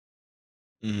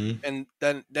 Hmm. and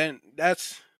then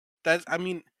that's I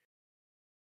mean,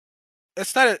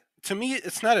 it's not to me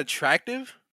it's not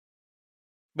attractive,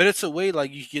 but it's a way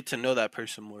like you get to know that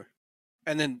person more,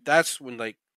 and then that's when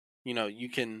like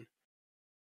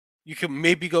you can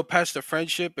maybe go past the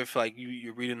friendship if like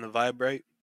you're reading the vibe right.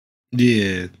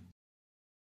 Yeah.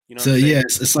 You know what I'm So saying? yeah,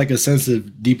 it's like a sense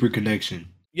of deeper connection.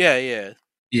 Yeah, yeah.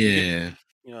 You get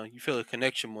Yeah, you feel a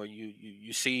connection more.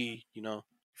 You see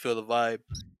feel the vibe,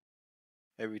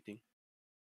 everything.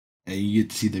 and you get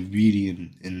to see the beauty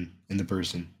in the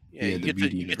person. Yeah, Yeah, the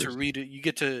beauty you in the get to person. read it. You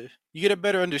get a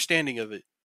better understanding of it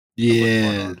of what's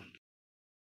going Yeah. on.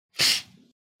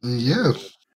 Yeah.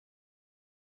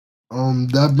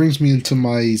 That brings me into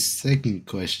my second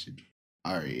question.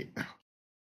 All right.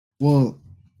 Well,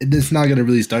 it's not gonna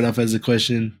really start off as a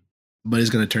question, but it's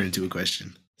gonna turn into a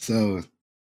question. So,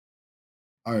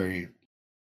 all right.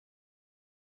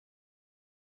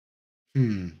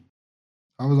 Hmm.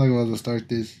 How was I going to start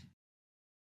this?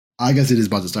 I guess it is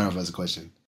about to start off as a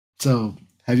question. So,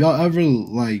 have y'all ever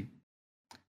like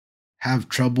have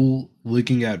trouble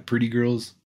looking at pretty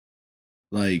girls?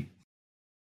 Like,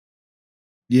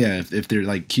 yeah, if they're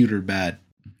like cute or bad,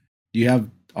 do you have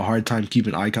a hard time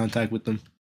keeping eye contact with them?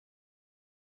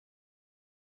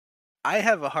 I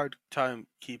have a hard time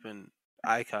keeping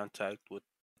eye contact with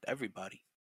everybody.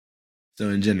 So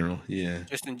in general, yeah.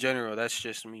 Just in general, that's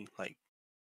just me. Like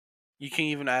you can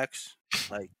even ask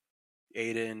like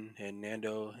Aiden and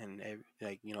Nando and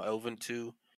like Elvin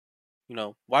too.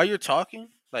 While you're talking,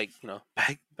 like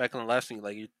back on the last thing,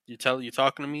 like you're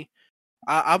talking to me.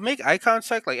 I'll make eye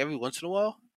contact like every once in a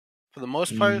while. For the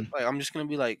most part, Mm, like I'm just gonna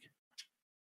be like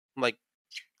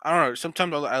I don't know.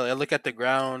 Sometimes I look at the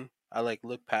ground. I like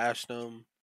look past them.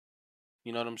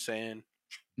 You know what I'm saying?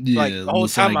 Like yeah, the whole little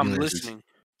time side I'm glances. listening.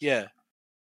 Yeah,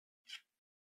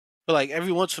 but like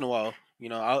every once in a while,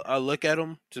 I'll look at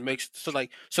them to make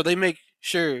so they make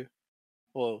sure.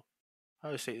 Well, how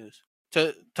do I say this?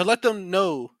 To let them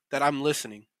know that I'm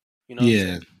listening. You know what I'm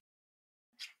Yeah.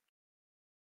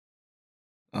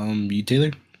 saying? You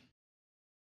Taylor?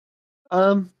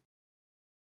 Um,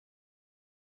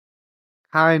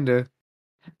 kinda.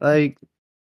 Like,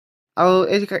 oh,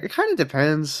 it kind of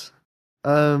depends.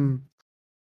 Um,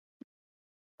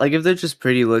 like if they're just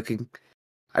pretty looking,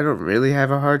 I don't really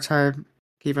have a hard time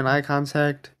keeping eye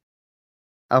contact.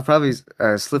 I'll probably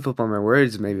slip up on my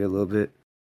words maybe a little bit,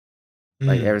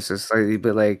 like Mm, ever so slightly.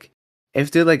 But like,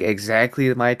 if they're like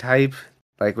exactly my type,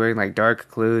 like wearing like dark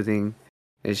clothing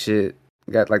and shit,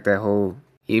 got like that whole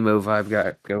emo vibe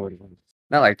got going on.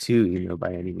 Not like too emo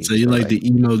by any so means, you but like like, the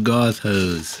emo goth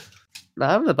hoes?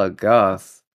 not about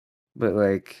goth, but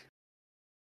like,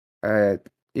 uh,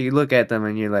 you look at them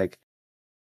and you're like,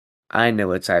 I know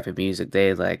what type of music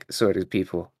they like, sort of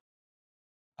people.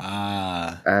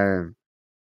 Ah, Um,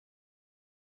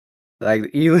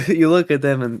 like you look at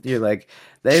them and you're like,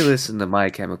 they listen to My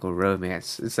Chemical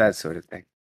Romance. It's that sort of thing.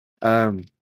 Um,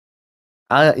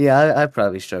 I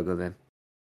probably struggle then.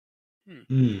 Hmm.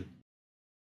 hmm.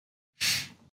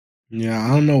 Yeah, I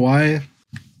don't know why.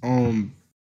 Um,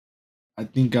 I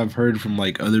think I've heard from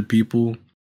like other people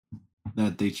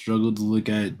that they struggle to look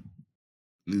at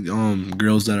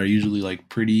girls that are usually like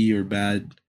pretty or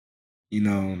bad, you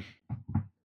know.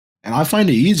 And I find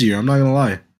it easier, I'm not gonna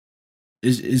lie.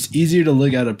 It's easier to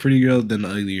look at a pretty girl than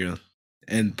an ugly girl.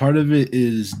 And part of it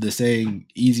is the saying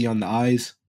easy on the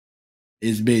eyes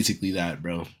is basically that,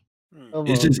 bro. Hmm. Come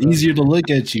It's on, just bro. easier to look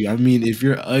at you. I mean, if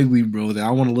you're ugly, bro, then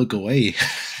I want to look away.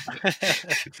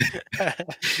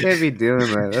 Can't be doing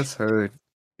that. That's hard.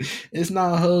 It's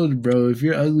not hard, bro. If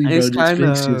you're ugly, bro, It's just kind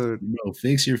of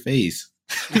fix your face.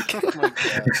 Oh my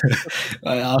god.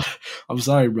 Like, I'm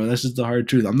sorry, bro. That's just the hard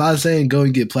truth. I'm not saying go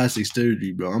and get plastic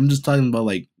surgery, bro. I'm just talking about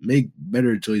like make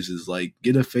better choices. Like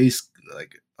get a face,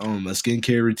 like a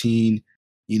skincare routine.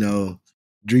 You know,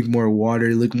 drink more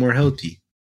water, look more healthy.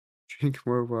 drink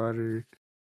more water.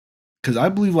 Because I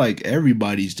believe like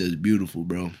everybody's just beautiful,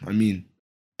 bro. I mean,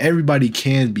 everybody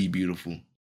can be beautiful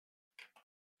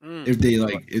Mm.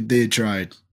 if they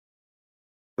tried.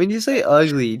 When you say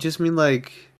ugly, you just mean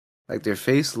like their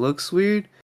face looks weird,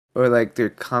 or like their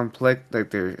complex,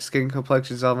 like their skin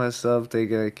complexion's all messed up. They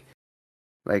get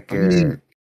like I mean,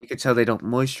 you can tell they don't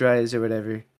moisturize or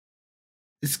whatever.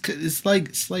 it's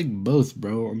like both,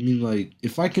 bro. I mean, like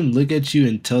if I can look at you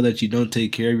and tell that you don't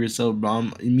take care of yourself, bro,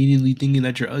 I'm immediately thinking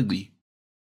that you're ugly.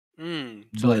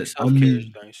 So like But I self care is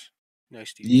mean, nice.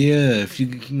 Nice to you. yeah, if you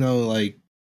know like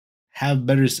have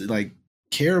better like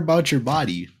care about your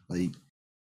body, like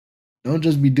don't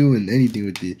just be doing anything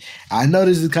with it. I know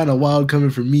this is kind of wild coming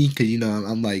from me because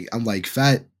I'm like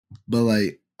fat, but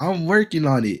like I'm working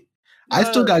on it. I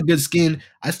still got good skin.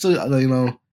 I still,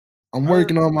 I'm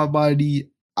working on my body.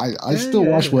 I still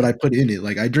watch what I put in it.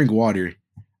 Like I drink water.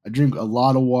 I drink a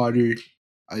lot of water.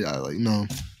 I like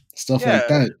stuff like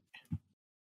that.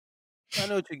 I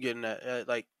know what you're getting at.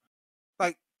 Like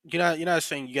you're not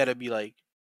saying you gotta be like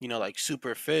like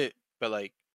super fit, but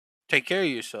like take care of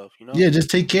yourself. Yeah, just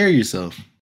take care of yourself.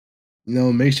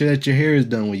 Make sure that your hair is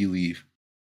done when you leave.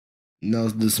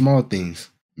 The small things.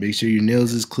 Make sure your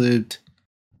nails is clipped.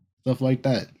 Stuff like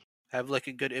that. Have like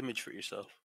a good image for yourself.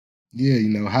 Yeah,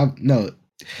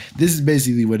 this is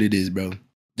basically what it is, bro.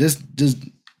 Just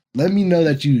let me know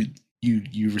that you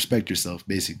respect yourself,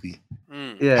 basically.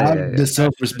 Have the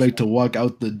self-respect to walk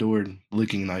out the door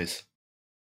looking nice.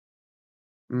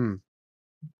 I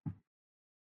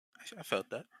felt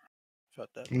that.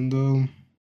 And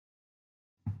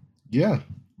yeah,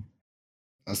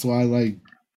 that's why I like.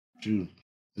 Dude,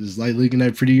 I just like looking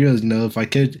at pretty girls.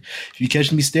 If you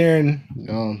catch me staring,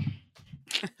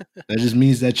 that just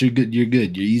means that you're good. You're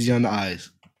good. You're easy on the eyes.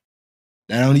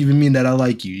 That don't even mean that I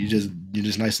like you. You're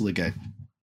just nice to look at.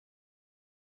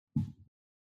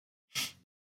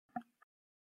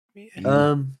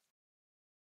 All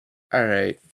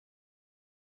right.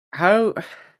 How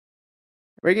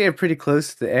we're getting pretty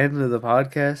close to the end of the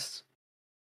podcast.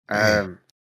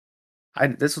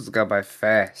 This one's gone by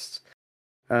fast.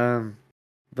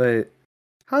 But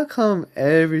how come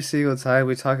every single time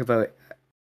we talk about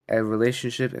a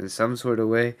relationship in some sort of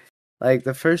way, like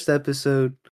the first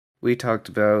episode we talked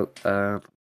about I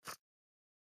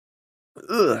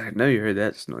know you heard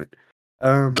that snort.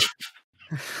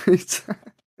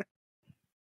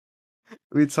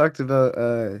 We talked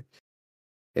about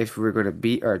if we're gonna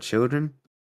beat our children,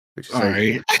 which is all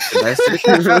right.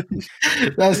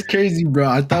 That's crazy, bro.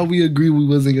 I thought we agreed we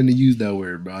wasn't gonna use that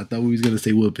word, bro. I thought we was gonna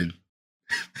say whooping.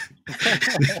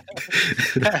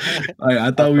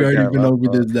 I thought we already been over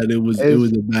this. That it was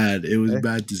bad. It was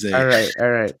bad to say. All right.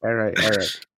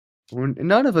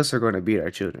 None of us are going to beat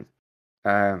our children.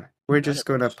 We're just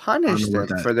going to punish them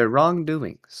for their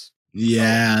wrongdoings.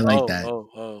 Yeah, I like that.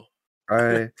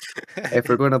 If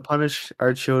we're going to punish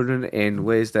our children in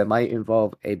ways that might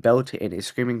involve a belt and a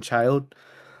screaming child,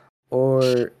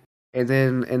 and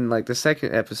then in like the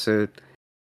second episode,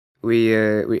 we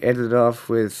ended off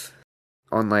with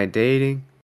online dating,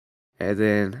 and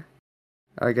then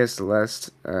I guess the last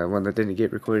one that didn't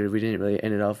get recorded, we didn't really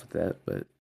end it off with that, but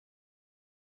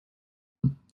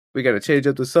we got to change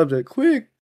up the subject quick.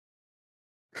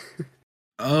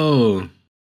 We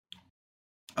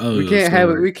can't have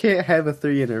a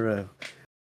 3 in a row.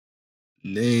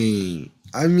 Dang.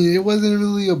 I mean, it wasn't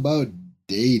really about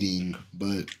dating,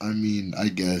 but I mean, I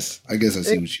guess I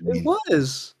see what you mean. It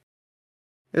was.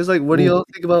 It's like, what do y'all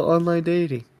think about online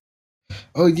dating?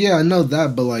 Oh yeah, I know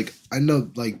that, but like I know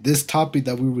like this topic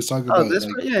that we were talking about.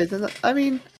 I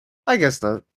mean, I guess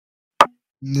not.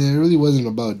 Yeah, it really wasn't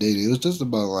about dating. It was just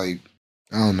about like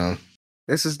I don't know.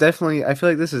 This is definitely. I feel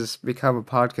like this has become a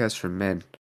podcast for men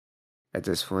at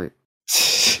this point.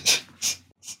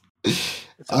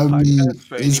 I mean,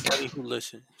 for anybody who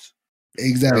listens.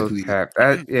 Exactly.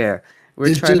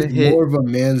 We're trying to hit more of a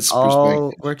man's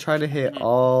perspective. We're trying to hit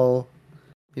all.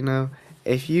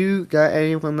 If you got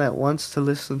anyone that wants to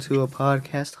listen to a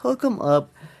podcast, hook them up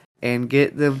and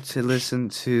get them to listen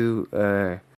to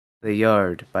The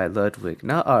Yard by Ludwig,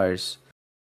 not ours.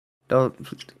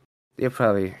 You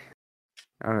probably,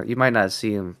 I don't know, you might not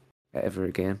see him ever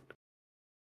again.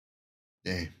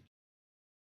 Dang.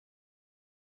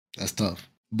 That's tough.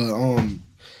 But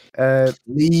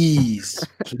please,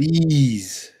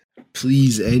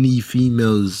 any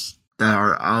females that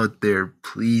are out there,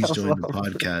 please join the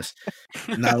podcast.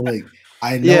 Now, like,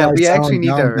 I know I sound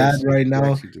down bad right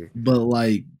now, but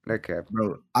like,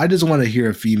 bro, I just want to hear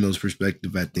a female's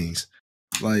perspective at things.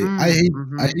 Like, I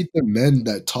hate the men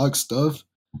that talk stuff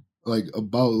like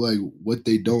about like what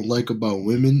they don't like about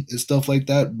women and stuff like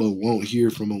that, but won't hear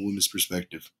from a woman's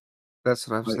perspective. That's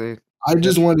what I'm saying. I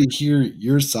just want to hear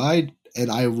your side,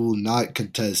 and I will not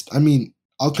contest. I mean,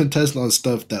 I'll contest on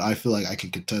stuff that I feel like I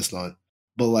can contest on.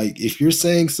 But like, if you're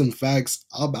saying some facts,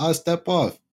 I'll step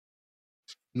off.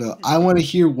 No, I want to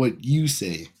hear what you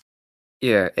say.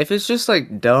 Yeah, if it's just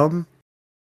like dumb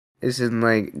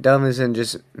isn't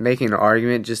just making an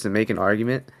argument just to make an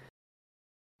argument.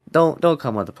 Don't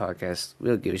come on the podcast. We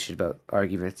don't give a shit about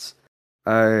arguments.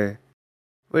 We're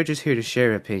just here to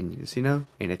share opinions, in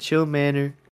a chill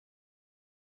manner.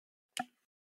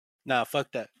 Nah,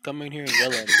 fuck that. Come in here and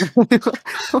yell at me.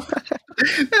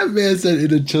 That man said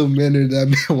in a chill manner. That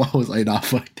man was like, nah,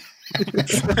 fuck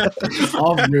that.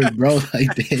 Off your bro,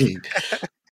 like, dang.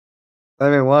 I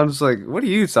mean, Juan's like, what are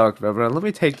you talking about, bro? Let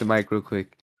me take the mic real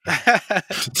quick.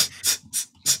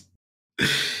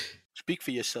 Speak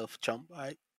for yourself, chump.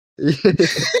 Alright.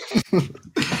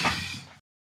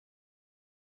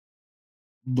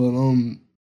 But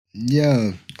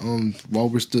yeah, while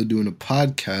we're still doing a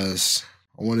podcast,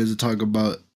 I wanted to talk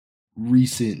about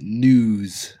recent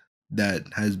news that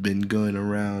has been going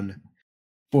around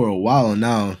for a while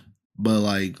now. But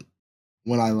like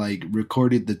when I like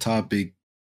recorded the topic,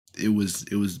 it was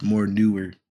more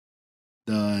newer.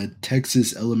 The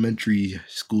Texas elementary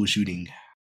school shooting.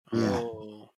 Yeah.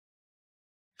 Oh.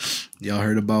 Y'all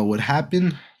heard about what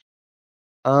happened?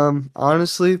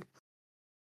 Honestly,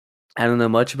 I don't know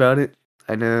much about it.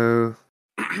 I know,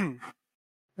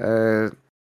 uh,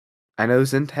 I know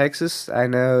it's in Texas. I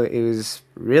know it was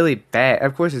really bad.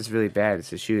 Of course, it's really bad.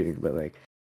 It's a shooting, but like,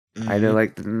 I know Mhm.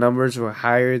 like the numbers were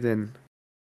higher than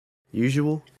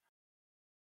usual.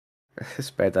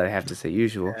 It's bad that I have to say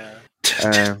usual.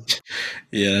 Yeah.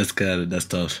 Yeah, that's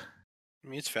tough. I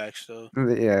mean, it's facts though.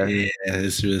 Yeah, Yeah,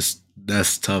 it's just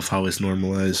that's tough how it's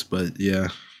normalized, but yeah.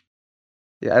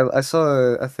 yeah. I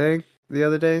saw a thing the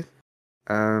other day.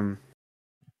 Um,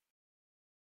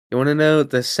 you want to know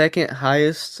the second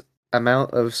highest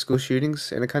amount of school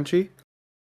shootings in the country?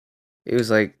 It was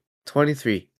like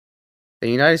 23. The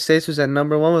United States was at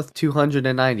number one with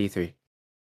 293.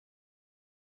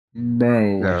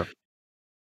 Bro. So.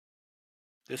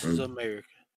 This is America.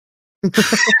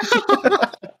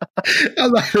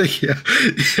 I'm like,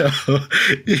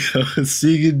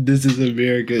 singing "This Is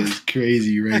America" is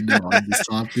crazy right now on this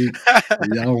topic.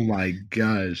 Oh my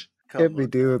gosh. Can't Come be on.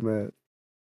 doing that.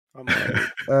 I'm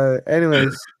like,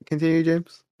 Anyways, continue,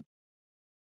 James.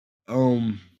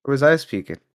 Um, Or was I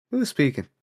speaking? Who was speaking?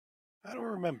 I don't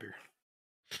remember.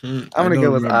 I'm I gonna don't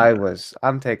go with remember. I was.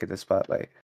 I'm taking the spotlight.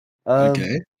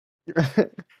 Okay.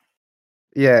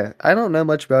 Yeah, I don't know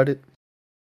much about it,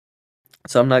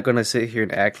 so I'm not gonna sit here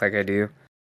and act like I do.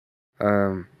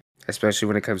 Especially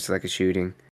when it comes to like a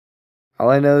shooting. All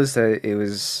I know is that it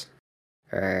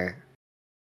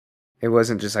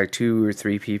wasn't just like 2 or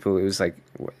 3 people. It was like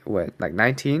what like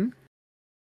 19?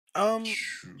 Yeah,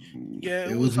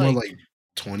 It it was was more like like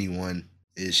 21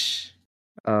 ish.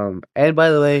 And by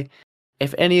the way,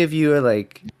 if any of you are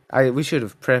like, we should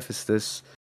have prefaced this.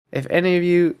 If any of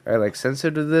you are like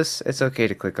sensitive to this, it's okay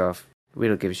to click off. We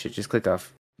don't give a shit. Just click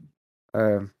off.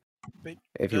 Um, wait,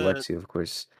 if you want to, of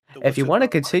course. the If what's you it want to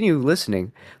called? continue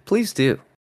listening, please do.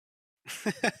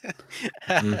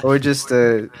 Mm. Or just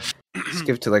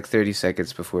skip to like 30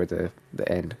 seconds before the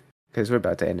end, because we're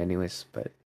about to end anyways.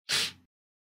 But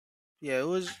Yeah, it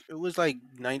was like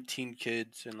 19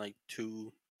 kids and like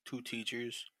two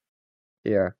teachers.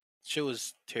 yeah, Shit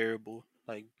was terrible.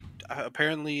 Like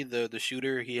apparently the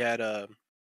shooter he had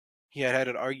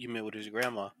an argument with his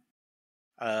grandma.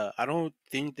 I don't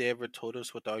think they ever told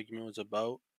us what the argument was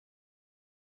about,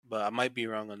 but I might be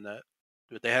wrong on that.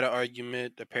 But they had an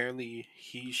argument. Apparently,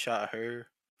 he shot her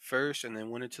first and then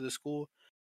went into the school.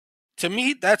 To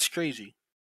me, that's crazy.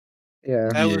 yeah,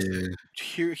 That was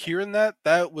Yeah. hearing that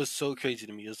was so crazy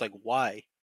to me. It was like, why?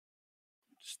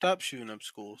 Stop shooting up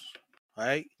schools. All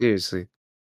right, seriously,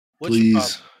 what's your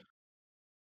problem? Please.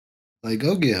 Like,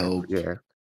 go get help. yeah.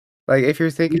 Like if you're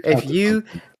thinking, Reach out to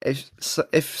something.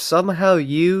 if somehow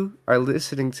you are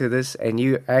listening to this and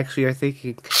you actually are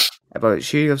thinking about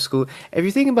shooting up school, if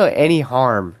you're thinking about any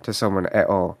harm to someone at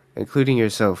all, including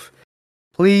yourself,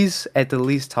 please at the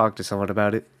least talk to someone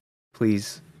about it,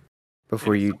 please, And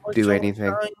before you do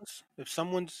anything. if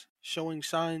someone's showing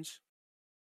signs,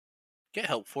 get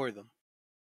help for them.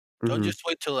 Don't Hmm. just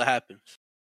wait till it happens.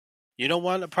 You don't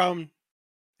want a problem.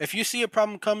 If you see a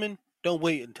problem coming, don't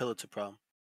wait until it's a problem.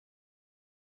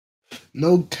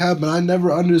 No cap, and I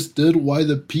never understood why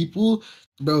the people,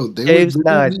 bro, they would James,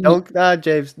 nah, literally. don't, nah,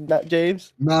 James, not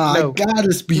James. Nah, I No,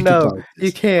 gotta speak no, about you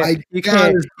this. can't, I you can't,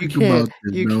 gotta you speak can't, about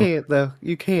this, you bro. can't, though,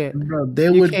 you can't, Bro, they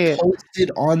you would can't. post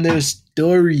it on their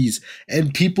stories,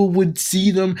 and people would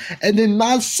see them and then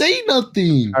not say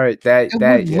nothing. All right, And would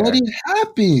let yeah. it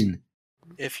happen.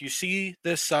 If you see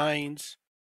the signs,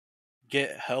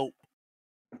 get help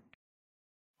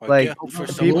or Like get help for Bro,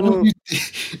 what someone. did people, you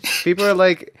think? people are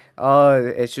like, "Oh,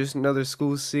 it's just another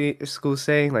school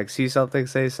saying like, see something,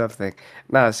 say something."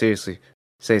 Nah, seriously,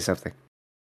 say something.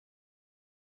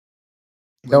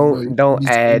 Like, bro, you Don't be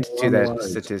add saving a to lot of that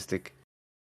lives. statistic.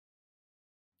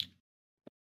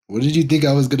 What did you think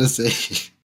I was gonna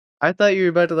say? I thought you were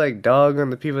about to like dog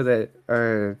on the people that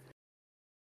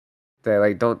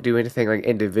like don't do anything like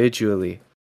individually,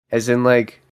 as in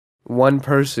like one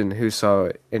person who saw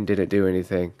it and didn't do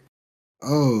anything.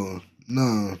 Oh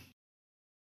no.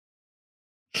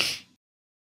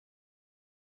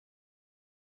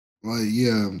 Like,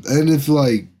 yeah, and if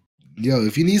like, yo,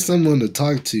 if you need someone to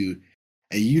talk to,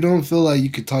 and you don't feel like you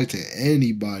could talk to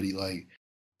anybody, like,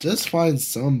 just find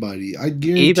somebody. I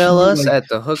guarantee Email you, us like, at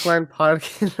the Hookline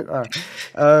Podcast.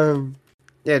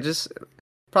 Yeah, just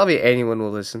probably anyone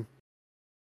will listen.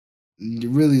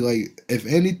 really, like, if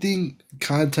anything,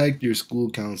 contact your school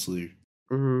counselor.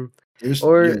 Hmm There's,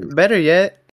 Or yo, better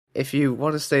yet, if you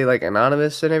want to stay like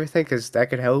anonymous and everything, because that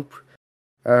could help.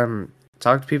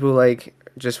 Talk to people like,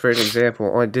 just for an example,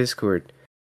 on Discord.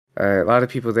 A lot of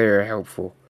people there are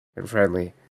helpful and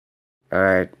friendly.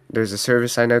 There's a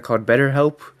service I know called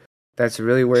BetterHelp. That's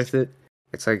really worth it.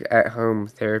 It's like at-home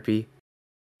therapy.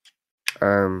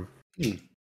 Um, Hmm.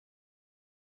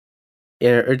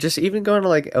 yeah, or just even going to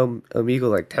like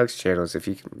Omegle like text channels if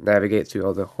you can navigate through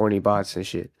all the horny bots and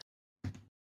shit.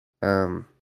 Um,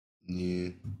 yeah.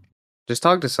 just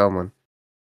talk to someone.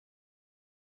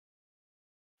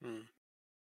 Mm.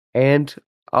 And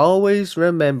always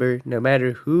remember, no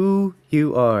matter who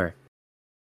you are,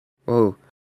 whoa,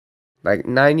 like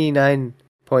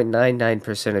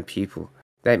 99.99% of people,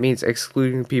 that means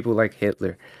excluding people like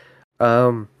Hitler,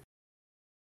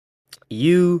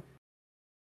 you,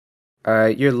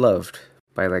 you're loved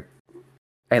by like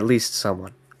at least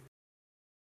someone.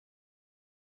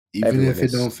 Even Everyone if it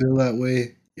is. don't feel that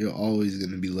way, you're always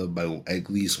gonna be loved by at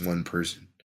least one person.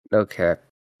 No cap.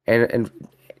 And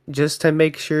just to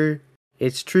make sure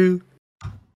it's true,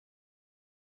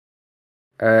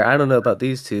 I don't know about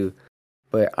these two,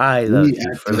 but I love We you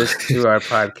at for listening to our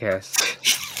podcast.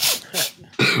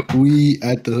 we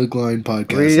at the Hookline We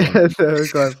Podcast. at the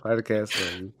Hook on Podcast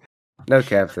love you. No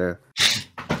cap though.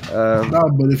 No,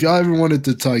 but if y'all ever wanted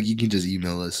to talk, you can just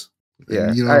email us. Yeah,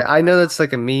 And you know, I know that's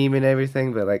like a meme and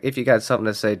everything, but like if you got something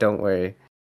to say, don't worry.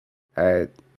 You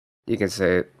can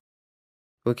say it.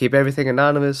 We'll keep everything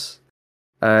anonymous.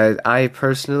 I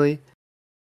personally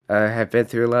have been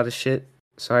through a lot of shit,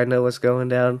 so I know what's going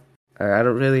down. I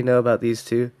don't really know about these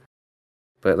two,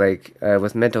 but like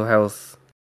with mental health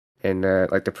and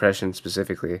like depression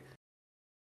specifically,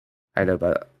 I know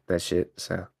about that shit.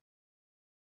 So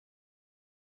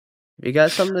if you got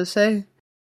something to say,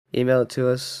 email it to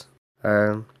us.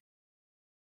 The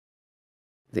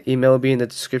email will be in the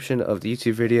description of the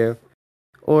YouTube video,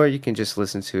 or you can just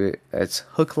listen to it. It's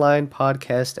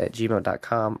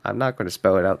hooklinepodcast@gmail.com. I'm not going to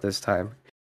spell it out this time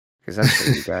because I'm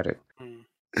sure you got it.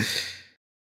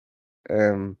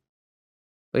 Mm.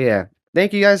 But yeah,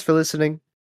 thank you guys for listening.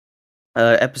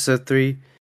 Episode 3,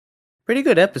 pretty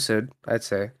good episode, I'd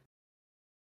say.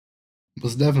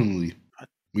 most definitely,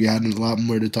 we had a lot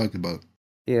more to talk about.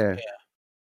 Yeah.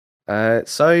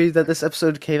 Sorry that this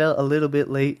episode came out a little bit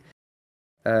late.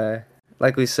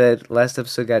 Like we said, last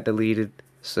episode got deleted,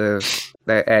 so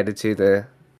that added to the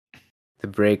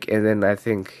break. And then I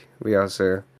think I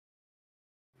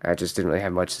just didn't really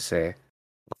have much to say.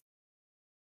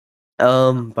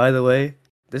 By the way,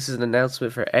 this is an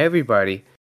announcement for everybody,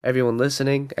 everyone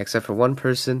listening, except for one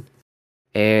person,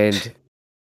 and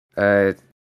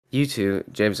you two,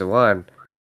 James and Juan.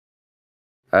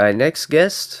 Next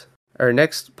guest, or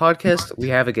next podcast, we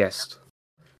have a guest.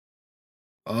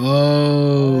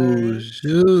 Oh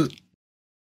shoot!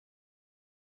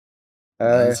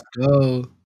 Let's go.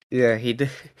 Yeah, he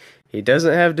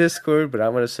doesn't have Discord, but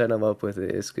I'm gonna set him up with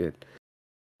it. It's good.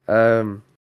 I've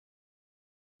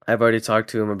already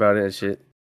talked to him about it and shit.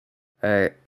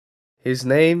 His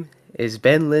name is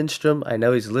Ben Lindstrom. I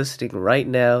know he's listening right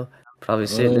now. Probably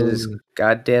sitting in his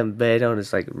goddamn bed on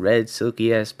his like red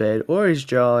silky ass bed, or he's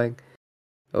drawing,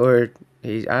 or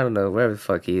I don't know, wherever the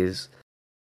fuck he is.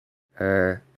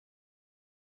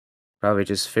 Probably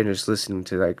just finished listening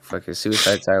to like fucking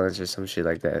Suicide Silence or some shit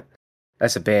like that.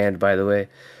 That's a band, by the way.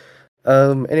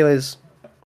 Anyways,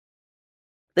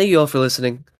 thank you all for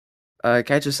listening.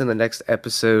 Catch us in the next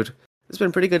episode. It's been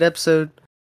a pretty good episode.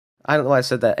 I don't know why I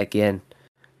said that again,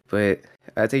 but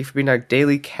thank you for being our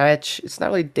daily catch. It's not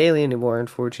really daily anymore,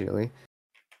 unfortunately,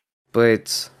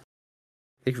 but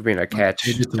thank you for being our catch,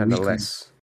 nonetheless.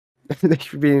 Thank you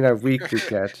for being our weekly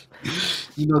catch.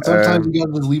 You know, sometimes you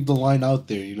gotta just leave the line out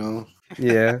there. You know.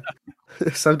 Yeah.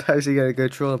 Sometimes you gotta go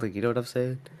trolling. You know what I'm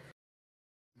saying?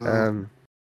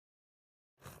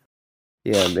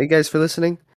 Yeah. Thank you guys for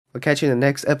listening. We'll catch you in the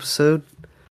next episode.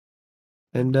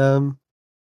 And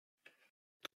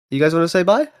you guys want to say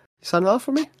bye? Sign off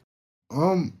for me?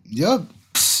 Yep.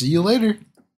 See you later.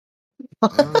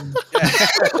 Good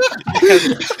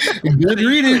you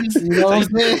readings. You know what I'm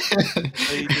saying?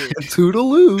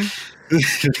 Toodaloo.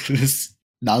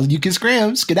 Now you can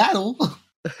scram, skedaddle.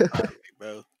 Alright,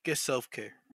 bro. Get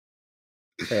self-care.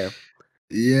 Yeah.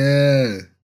 Yeah.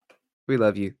 We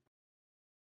love you.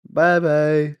 Bye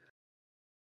bye.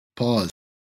 Pause.